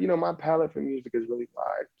had said, my palette for music is really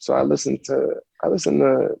wide. So I listen to,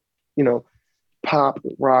 pop,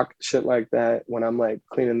 rock, shit like that when I'm like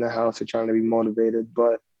cleaning the house or trying to be motivated.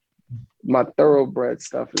 But my thoroughbred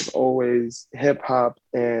stuff is always hip hop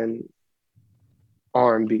and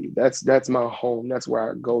R&B. That's my home. That's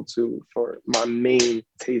where I go to for my main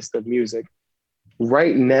taste of music.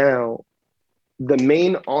 Right now, the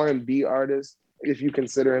main R&B artist, if you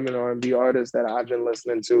consider him an R&B artist that I've been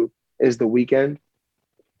listening to, is The Weeknd.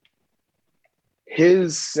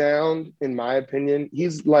 His sound, in my opinion,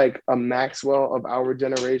 he's like a Maxwell of our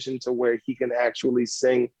generation to where he can actually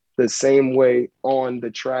sing the same way on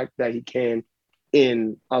the track that he can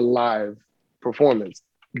in a live performance.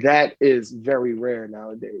 That is very rare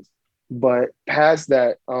nowadays. But past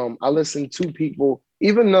that, I listen to people,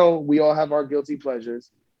 even though we all have our guilty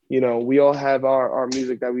pleasures, we all have our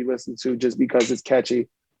music that we listen to just because it's catchy.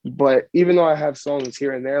 But even though I have songs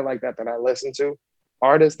here and there like that I listen to,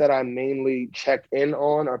 artists that I mainly check in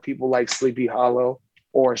on are people like Sleepy Hollow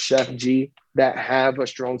or Chef G that have a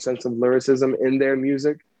strong sense of lyricism in their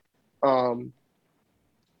music.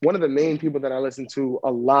 One of the main people that I listened to a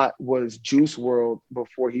lot was Juice WRLD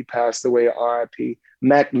before he passed away, RIP.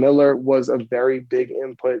 Mac Miller was a very big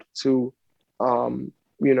input to,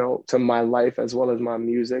 to my life as well as my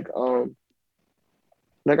music.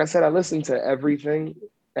 Like I said, I listen to everything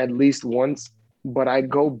at least once, but I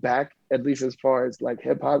go back, at least as far as like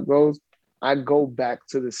hip hop goes, I go back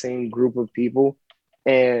to the same group of people.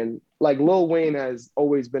 And like Lil Wayne has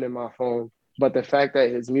always been in my phone. But the fact that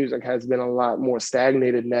his music has been a lot more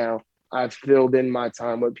stagnated now, I've filled in my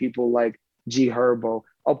time with people like G Herbo,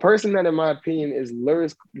 a person that in my opinion is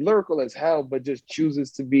lyrical as hell, but just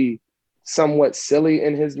chooses to be somewhat silly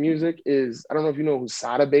in his music is, I don't know if you know who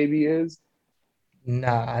Sada Baby is.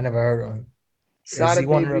 Nah, I never heard of him. Sada is he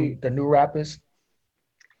Baby, one of the new rappers?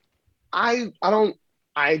 I don't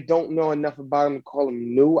know enough about him to call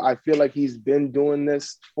him new. I feel like he's been doing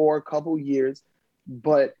this for a couple years,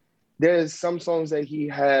 but there's some songs that he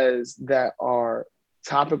has that are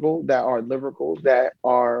topical, that are lyrical, that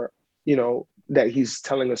are, that he's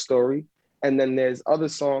telling a story. And then there's other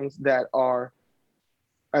songs that are,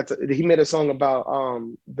 he made a song about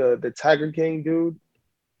the Tiger King dude,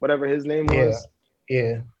 whatever his name was.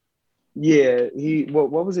 Yeah.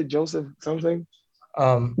 What was it, Joseph something?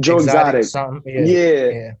 Joe Exotic.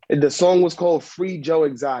 Yeah. The song was called Free Joe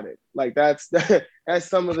Exotic. Like that's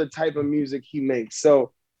some of the type of music he makes.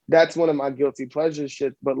 So that's one of my guilty pleasure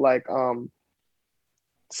shit. But like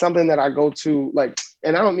something that I go to, like,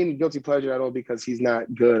 and I don't mean guilty pleasure at all because he's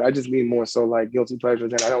not good. I just mean more so like guilty pleasure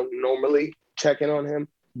that I don't normally check in on him.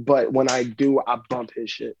 But when I do, I bump his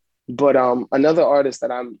shit. But another artist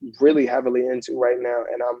that I'm really heavily into right now,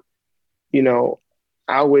 and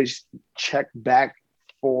I always check back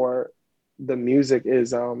for the music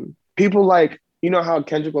is people like, how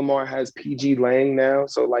Kendrick Lamar has PG Lang now?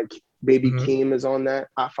 So like Baby Keem is on that.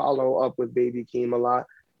 I follow up with Baby Keem a lot.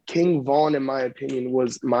 King Von, in my opinion,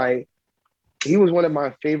 was one of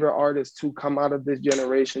my favorite artists to come out of this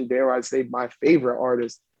generation. Dare I say my favorite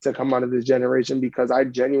artist to come out of this generation, because I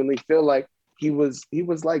genuinely feel like he was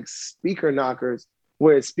like Speaker Knockers,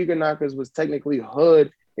 where Speaker Knockers was technically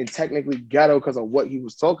hood and technically ghetto because of what he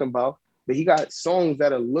was talking about. But he got songs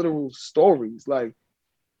that are literal stories. Like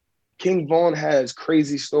King Von has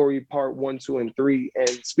Crazy Story Part 1, 2, and 3, and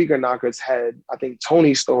Speaker Knockers had, I think,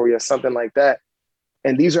 Tony's Story or something like that.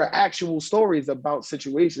 And these are actual stories about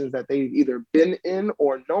situations that they've either been in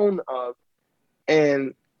or known of.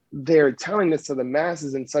 And they're telling this to the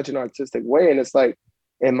masses in such an artistic way. And it's like,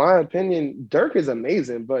 in my opinion, Dirk is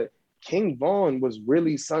amazing, but King Von was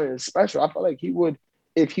really something special. I felt like he would,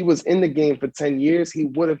 if he was in the game for 10 years, he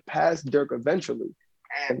would have passed Dirk eventually.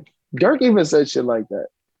 And Dirk even said shit like that.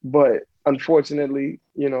 But unfortunately,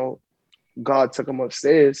 you know, God took him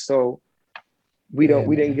upstairs. So we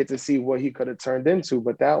didn't get to see what he could have turned into.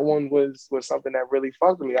 But that one was something that really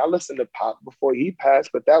fucked with me. I listened to Pop before he passed,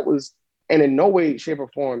 but that was, and in no way, shape, or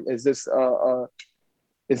form is this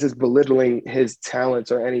belittling his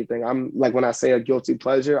talents or anything. I'm like, when I say a guilty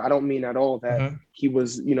pleasure, I don't mean at all that he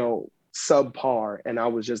was, you know, subpar and I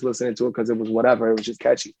was just listening to it because it was whatever, it was just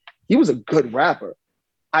catchy. He was a good rapper.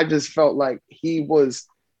 I just felt like he was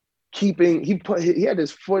he had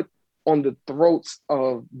his foot on the throats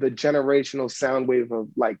of the generational sound wave of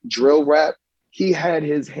like drill rap. He had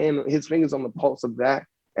his fingers on the pulse of that.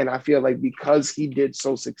 And I feel like because he did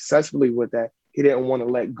so successfully with that, he didn't want to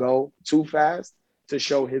let go too fast to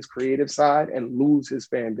show his creative side and lose his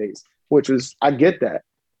fan base, which was, I get that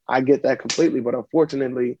completely. But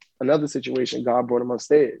unfortunately, another situation, God brought him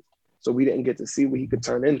upstairs. So we didn't get to see what he could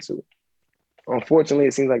turn into. Unfortunately,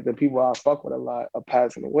 it seems like the people I fuck with a lot are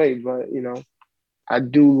passing away. But, you know, I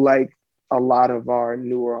do like a lot of our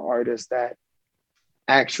newer artists that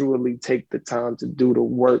actually take the time to do the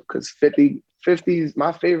work. Because 50's,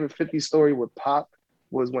 my favorite 50 story with Pop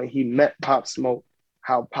was when he met Pop Smoke,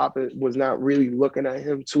 how Pop was not really looking at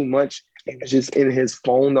him too much. He was just in his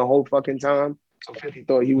phone the whole fucking time. So 50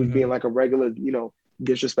 thought he was being like a regular, you know,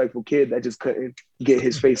 disrespectful kid that just couldn't get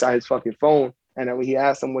his face out his fucking phone. And then when he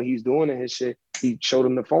asked him what he's doing in his shit, he showed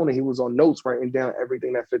him the phone and he was on notes writing down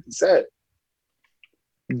everything that 50 said.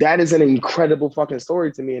 That is an incredible fucking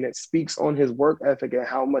story to me. And it speaks on his work ethic and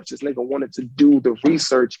how much this nigga wanted to do the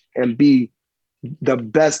research and be the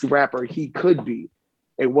best rapper he could be.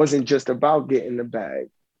 It wasn't just about getting the bag.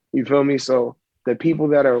 You feel me? So the people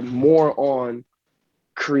that are more on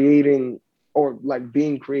creating or like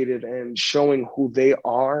being creative and showing who they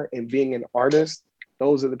are and being an artist,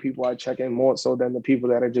 those are the people I check in more so than the people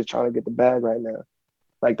that are just trying to get the bag right now.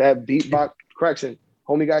 Like that beatbox, correction,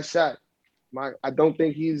 homie got shot. I don't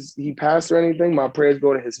think he passed or anything. My prayers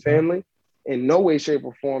go to his family. In no way, shape,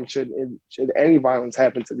 or form should any violence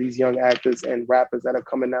happen to these young actors and rappers that are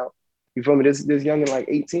coming out. You feel me? This young in like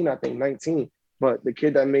 18, I think 19. But the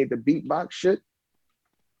kid that made the beatbox shit,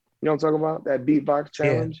 you know what I'm talking about? That beatbox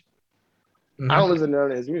challenge. Yeah. I don't listen to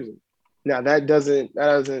none of his music. Now that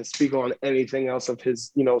doesn't speak on anything else of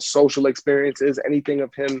his, you know, social experiences, anything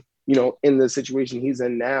of him, you know, in the situation he's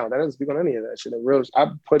in now. That doesn't speak on any of that shit. I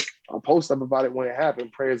put a post up about it when it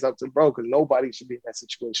happened. Prayers up to bro, because nobody should be in that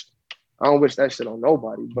situation. I don't wish that shit on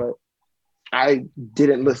nobody, but I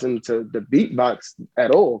didn't listen to the beatbox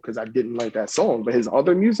at all because I didn't like that song. But his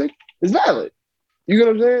other music is valid. You know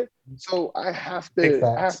what I'm saying? So I have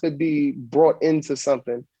to be brought into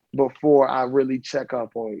something before I really check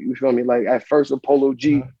up on it. You feel me? Like at first with Polo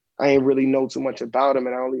G, I ain't really know too much about him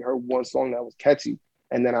and I only heard one song that was catchy.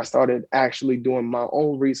 And then I started actually doing my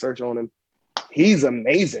own research on him. He's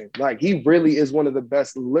amazing. Like he really is one of the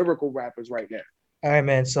best lyrical rappers right now. All right,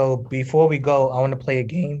 man. So before we go, I want to play a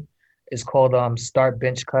game. It's called Start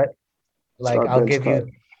Bench Cut. Like I'll give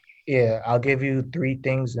you three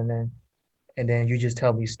things and then you just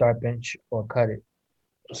tell me start bench or cut it.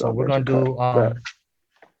 So we're gonna do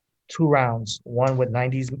 2 rounds. One with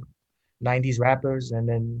 90s rappers and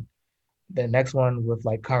then the next one with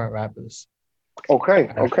like current rappers. Okay,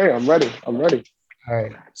 I'm ready. All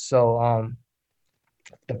right. So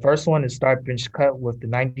the first one is start bench cut with the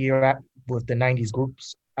 90s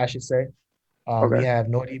groups, I should say. We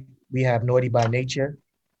have Naughty by Nature,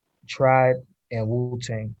 Tribe, and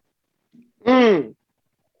Wu-Tang. Damn,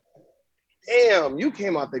 you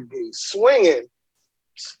came out the gate swinging.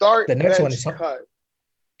 Start the next one is cut.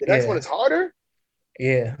 The next one is harder?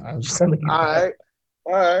 Yeah, I'm just telling you. All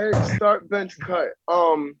right. Start bench cut.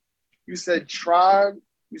 You said Tribe,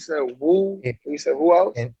 you said Wu, and you said who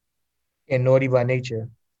else? And Naughty by Nature.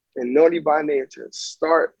 And Naughty by Nature.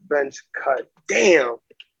 Start bench cut. Damn.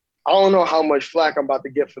 I don't know how much flack I'm about to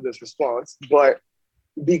get for this response, but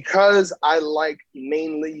because I like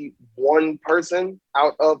mainly one person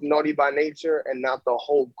out of Naughty by Nature and not the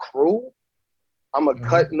whole crew, I'm a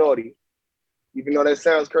cut Naughty. Even though that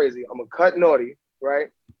sounds crazy, I'm a cut Naughty, right?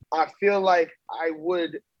 I feel like I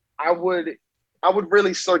would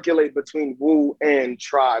really circulate between Wu and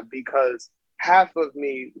Tribe because half of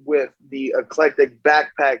me with the eclectic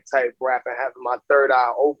backpack type rap and having my third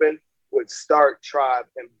eye open would start Tribe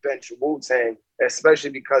and bench Wu-Tang, especially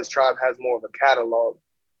because Tribe has more of a catalog.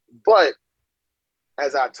 But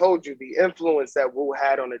as I told you, the influence that Wu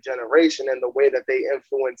had on a generation and the way that they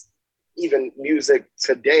influence even music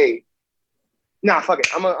today, Nah, fuck it.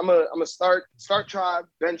 I'm a start Tribe,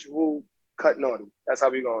 bench Rule, cut Naughty. That's how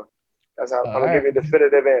we going. That's how I'm gonna give you a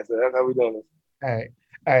definitive answer. That's how we doing this. All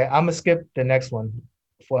right. I'm gonna skip the next one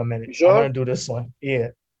for a minute. You sure? I'm gonna do this one. Yeah.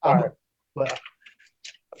 All right. But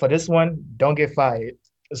for this one, don't get fired.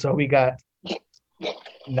 So we got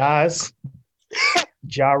Nas,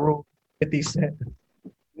 Ja Rule, 50 Cent.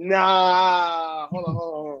 Nah, hold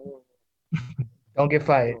on. Don't get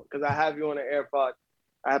fired. Because I have you on the AirPod.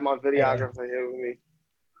 I have my videographer here with me.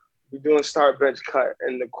 We're doing start, bench, cut.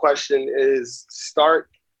 And the question is start,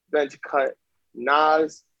 bench, cut,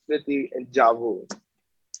 Nas, 50, and Ja Rule.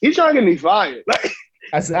 He's trying to get me fired. Like,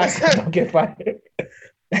 I said don't get fired.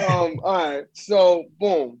 All right. So,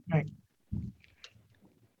 boom.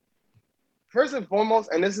 First and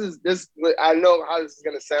foremost, and this, I know how this is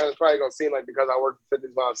going to sound. It's probably going to seem like because I work for 50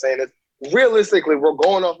 is why I'm saying this. Realistically, we're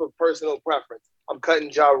going off of personal preference. I'm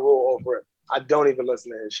cutting Ja Rule over it. I don't even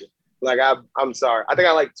listen to his shit. Like, I'm sorry. I think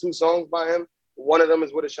I like 2 songs by him. One of them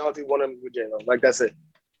is with Ashanti, one of them is with J-Lo. Like, that's it.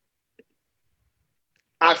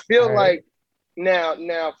 I feel like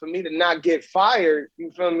now for me to not get fired,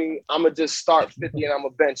 you feel me, I'm going to just start 50 and I'm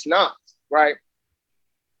going to bench Nas, right?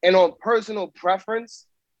 And on personal preference,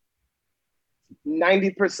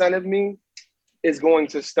 90% of me is going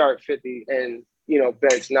to start 50 and,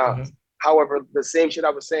 bench Nas. Mm-hmm. However, the same shit I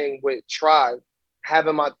was saying with Tribe,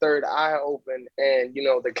 having my third eye open and,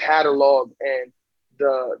 the catalog and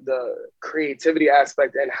the creativity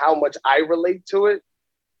aspect and how much I relate to it,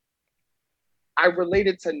 I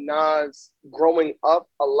related to Nas growing up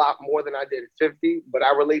a lot more than I did 50, but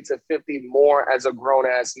I relate to 50 more as a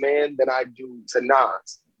grown-ass man than I do to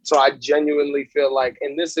Nas. So I genuinely feel like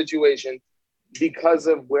in this situation, because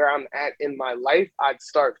of where I'm at in my life, I'd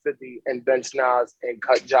start 50 and bench Nas and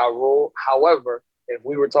cut Ja Rule. However, if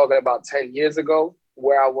we were talking about 10 years ago,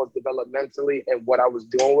 where I was developmentally and what I was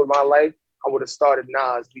doing with my life, I would have started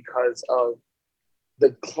Nas because of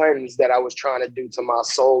the cleanse that I was trying to do to my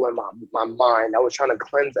soul and my mind. I was trying to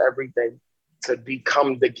cleanse everything to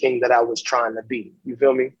become the king that I was trying to be. You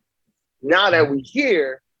feel me? Now that we're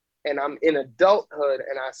here and I'm in adulthood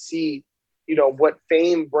and I see, what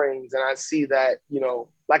fame brings, and I see that,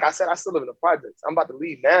 like I said, I still live in the projects. I'm about to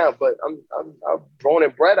leave now, but I'm born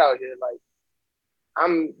and bred out here. Like,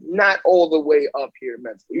 I'm not all the way up here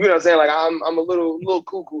mentally. You know what I'm saying? Like, I'm a little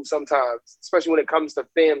cuckoo sometimes, especially when it comes to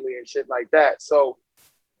family and shit like that. So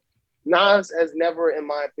Nas has never, in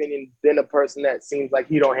my opinion, been a person that seems like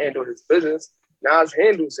he don't handle his business. Nas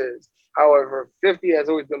handles his. However, 50 has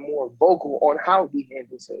always been more vocal on how he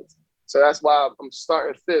handles his. So that's why I'm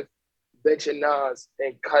starting 5th, benching Nas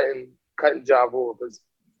and cutting Ja Rule, because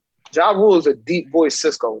Ja Rule is a deep voice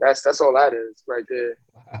Cisco. That's all that is right there.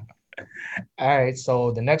 All right,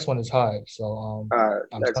 so the next one is hard. So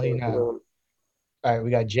I'm telling you now. All right, we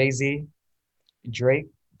got Jay-Z, Drake,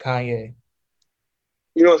 Kanye.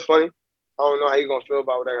 You know what's funny? I don't know how you're gonna feel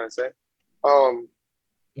about what I'm gonna say.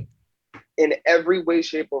 In every way,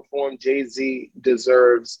 shape, or form, Jay-Z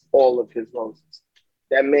deserves all of his roses.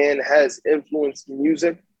 That man has influenced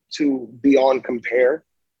music to beyond compare.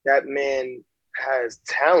 That man has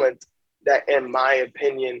talent that, in my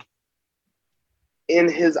opinion, in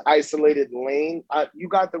his isolated lane, you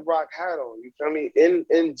got the rock hat on. You feel me?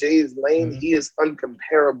 In Jay's lane, he is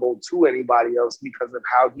uncomparable to anybody else because of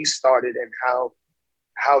how he started and how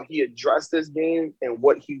he addressed this game and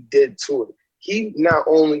what he did to it. He not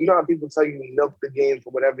only, how people tell you milk the game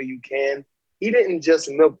for whatever you can. He didn't just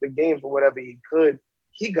milk the game for whatever he could.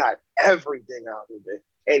 He got everything out of it.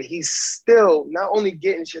 And he's still not only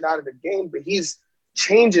getting shit out of the game, but he's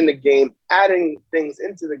changing the game, adding things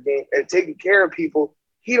into the game, and taking care of people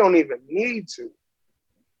he don't even need to.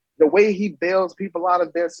 The way he bails people out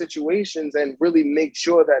of their situations and really makes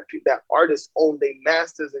sure that artists own their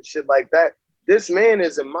masters and shit like that. This man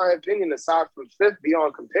is, in my opinion, aside from 50,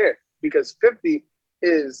 beyond compare, because 50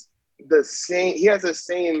 is the same. He has the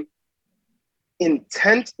same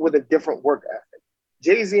intent with a different work ethic.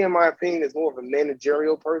 Jay-Z, in my opinion, is more of a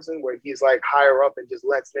managerial person where he's like higher up and just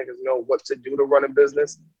lets niggas know what to do to run a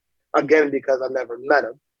business. Again, because I never met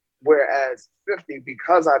him. Whereas 50,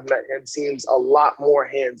 because I've met him, seems a lot more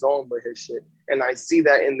hands-on with his shit. And I see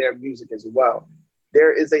that in their music as well.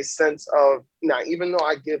 There is a sense of, now, even though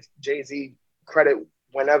I give Jay-Z credit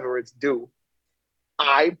whenever it's due,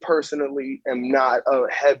 I personally am not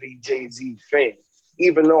a heavy Jay-Z fan.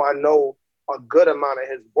 Even though I know a good amount of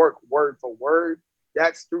his work word for word,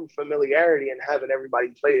 that's through familiarity and having everybody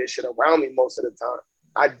play his shit around me most of the time.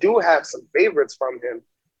 I do have some favorites from him,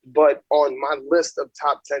 but on my list of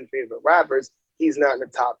top 10 favorite rappers, he's not in the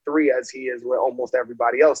top 3 as he is with almost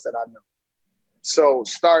everybody else that I know. So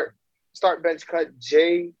start bench cut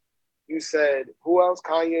Jay, You said who else?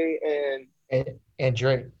 Kanye and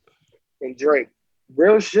Drake. and Drake.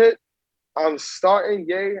 Real shit. I'm starting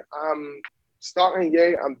Ye. I'm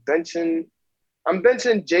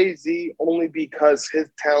benching Jay-Z only because his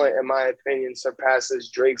talent, in my opinion, surpasses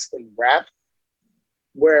Drake's in rap.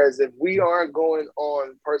 Whereas if we aren't going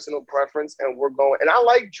on personal preference and we're going, and I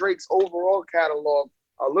like Drake's overall catalog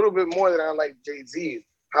a little bit more than I like Jay-Z's.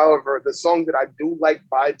 However, the songs that I do like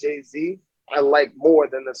by Jay-Z, I like more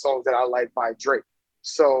than the songs that I like by Drake.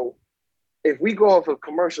 So if we go off of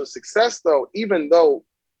commercial success, though, even though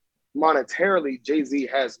monetarily Jay-Z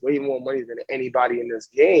has way more money than anybody in this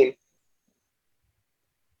game,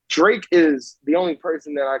 Drake is the only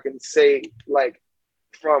person that I can say, like,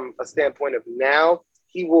 from a standpoint of now,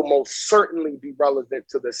 he will most certainly be relevant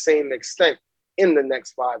to the same extent in the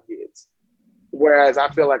next 5 years. Whereas I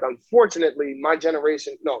feel like, unfortunately, my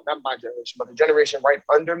generation, no, not my generation, but the generation right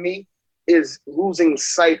under me is losing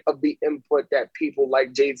sight of the input that people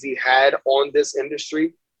like Jay-Z had on this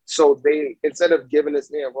industry. So they, instead of giving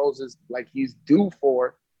this man roses like he's due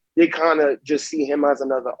for, they kind of just see him as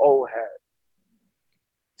another old head.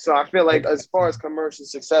 So I feel like as far as commercial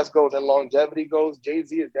success goes and longevity goes,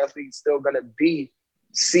 Jay-Z is definitely still going to be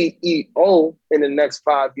CEO in the next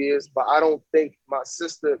 5 years, but I don't think my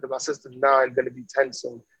sister, because my sister's 9, going to be 10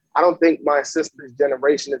 soon. I don't think my sister's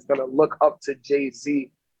generation is going to look up to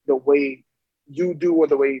Jay-Z the way you do or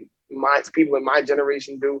the way my people in my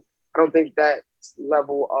generation do. I don't think that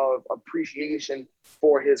level of appreciation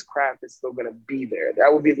for his craft is still going to be there.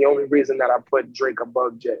 That would be the only reason that I put Drake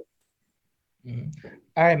above Jay. Mm-hmm.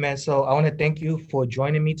 All right, man. So I want to thank you for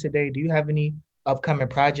joining me today. Do you have any upcoming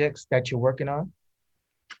projects that you're working on?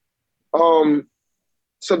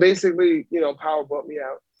 So basically, Power brought me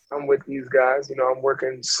out. I'm with these guys. I'm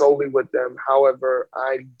working solely with them. However,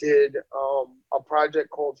 I did a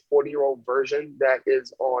project called 40-Year-Old Version that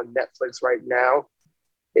is on Netflix right now.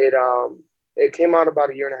 It came out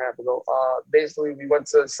about a year and a half ago. Basically, we went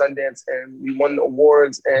to Sundance and we won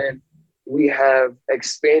awards, and we have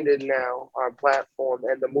expanded now our platform,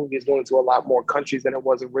 and the movie is going to a lot more countries than it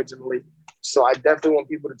was originally. So I definitely want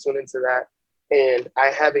people to tune into that. And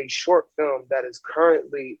I have a short film that is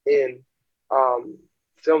currently in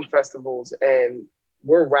film festivals, and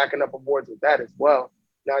we're racking up awards with that as well.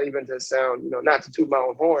 Not even to sound, not to toot my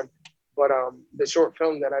own horn, but the short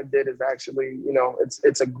film that I did is actually,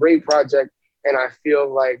 it's a great project, and I feel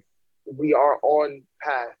like we are on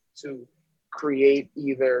path to create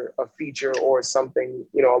either a feature or something,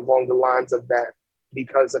 along the lines of that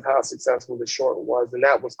because of how successful the short was, and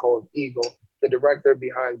that was called Eagle. The director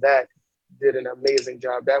behind that did an amazing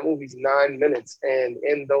job. That movie's 9 minutes, and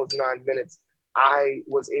in those 9 minutes, I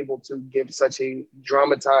was able to give such a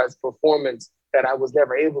dramatized performance that I was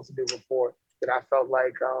never able to do before, that I felt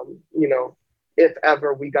like, if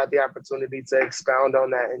ever we got the opportunity to expound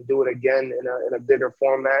on that and do it again in a bigger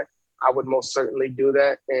format, I would most certainly do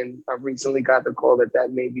that. And I recently got the call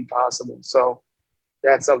that may be possible. So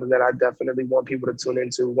that's something that I definitely want people to tune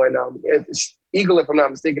into. When Eagle, if I'm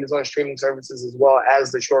not mistaken, is on streaming services as well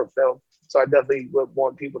as the short film. So I definitely would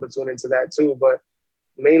want people to tune into that too. But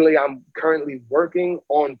mainly, I'm currently working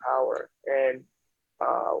on Power, and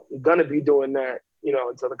I'm gonna be doing that,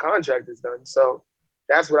 until the contract is done. So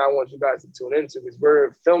that's what I want you guys to tune into, because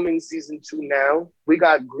we're filming season 2 now. We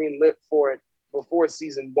got greenlit for it before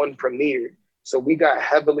season 1 premiered. So we got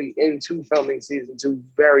heavily into filming season 2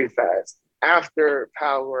 very fast. After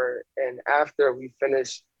Power and after we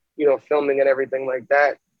finish, filming and everything like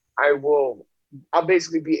that, I'll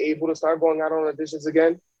basically be able to start going out on auditions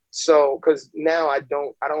again. So, because now I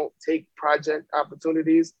don't take project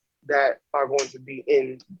opportunities that are going to be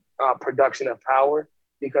in production of Power,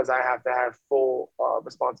 because I have to have full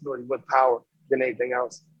responsibility with Power than anything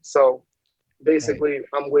else. So basically, right.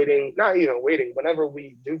 I'm waiting, not even waiting, whenever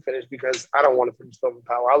we do finish, because I don't want to finish filming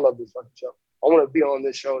Power. I love this fucking show. I want to be on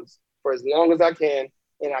this show for as long as I can,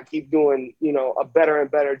 and I keep doing, a better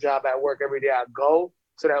and better job at work every day I go,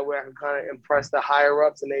 so that way I can kind of impress the higher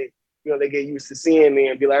ups, and they get used to seeing me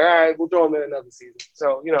and be like, all right, we'll throw them in another season.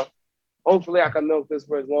 So, hopefully I can milk this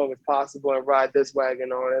for as long as possible and ride this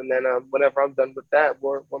wagon on. And then whenever I'm done with that,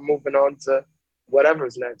 we're moving on to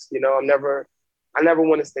whatever's next. I never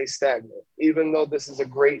want to stay stagnant. Even though this is a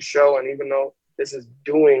great show, and even though this is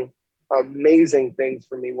doing amazing things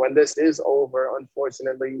for me, when this is over,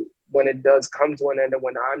 unfortunately, when it does come to an end and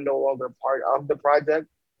when I'm no longer part of the project,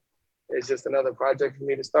 it's just another project for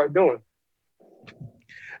me to start doing.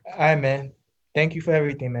 All right, man. Thank you for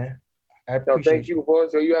everything, man. I appreciate thank you,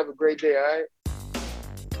 boys. So you have a great day, all right?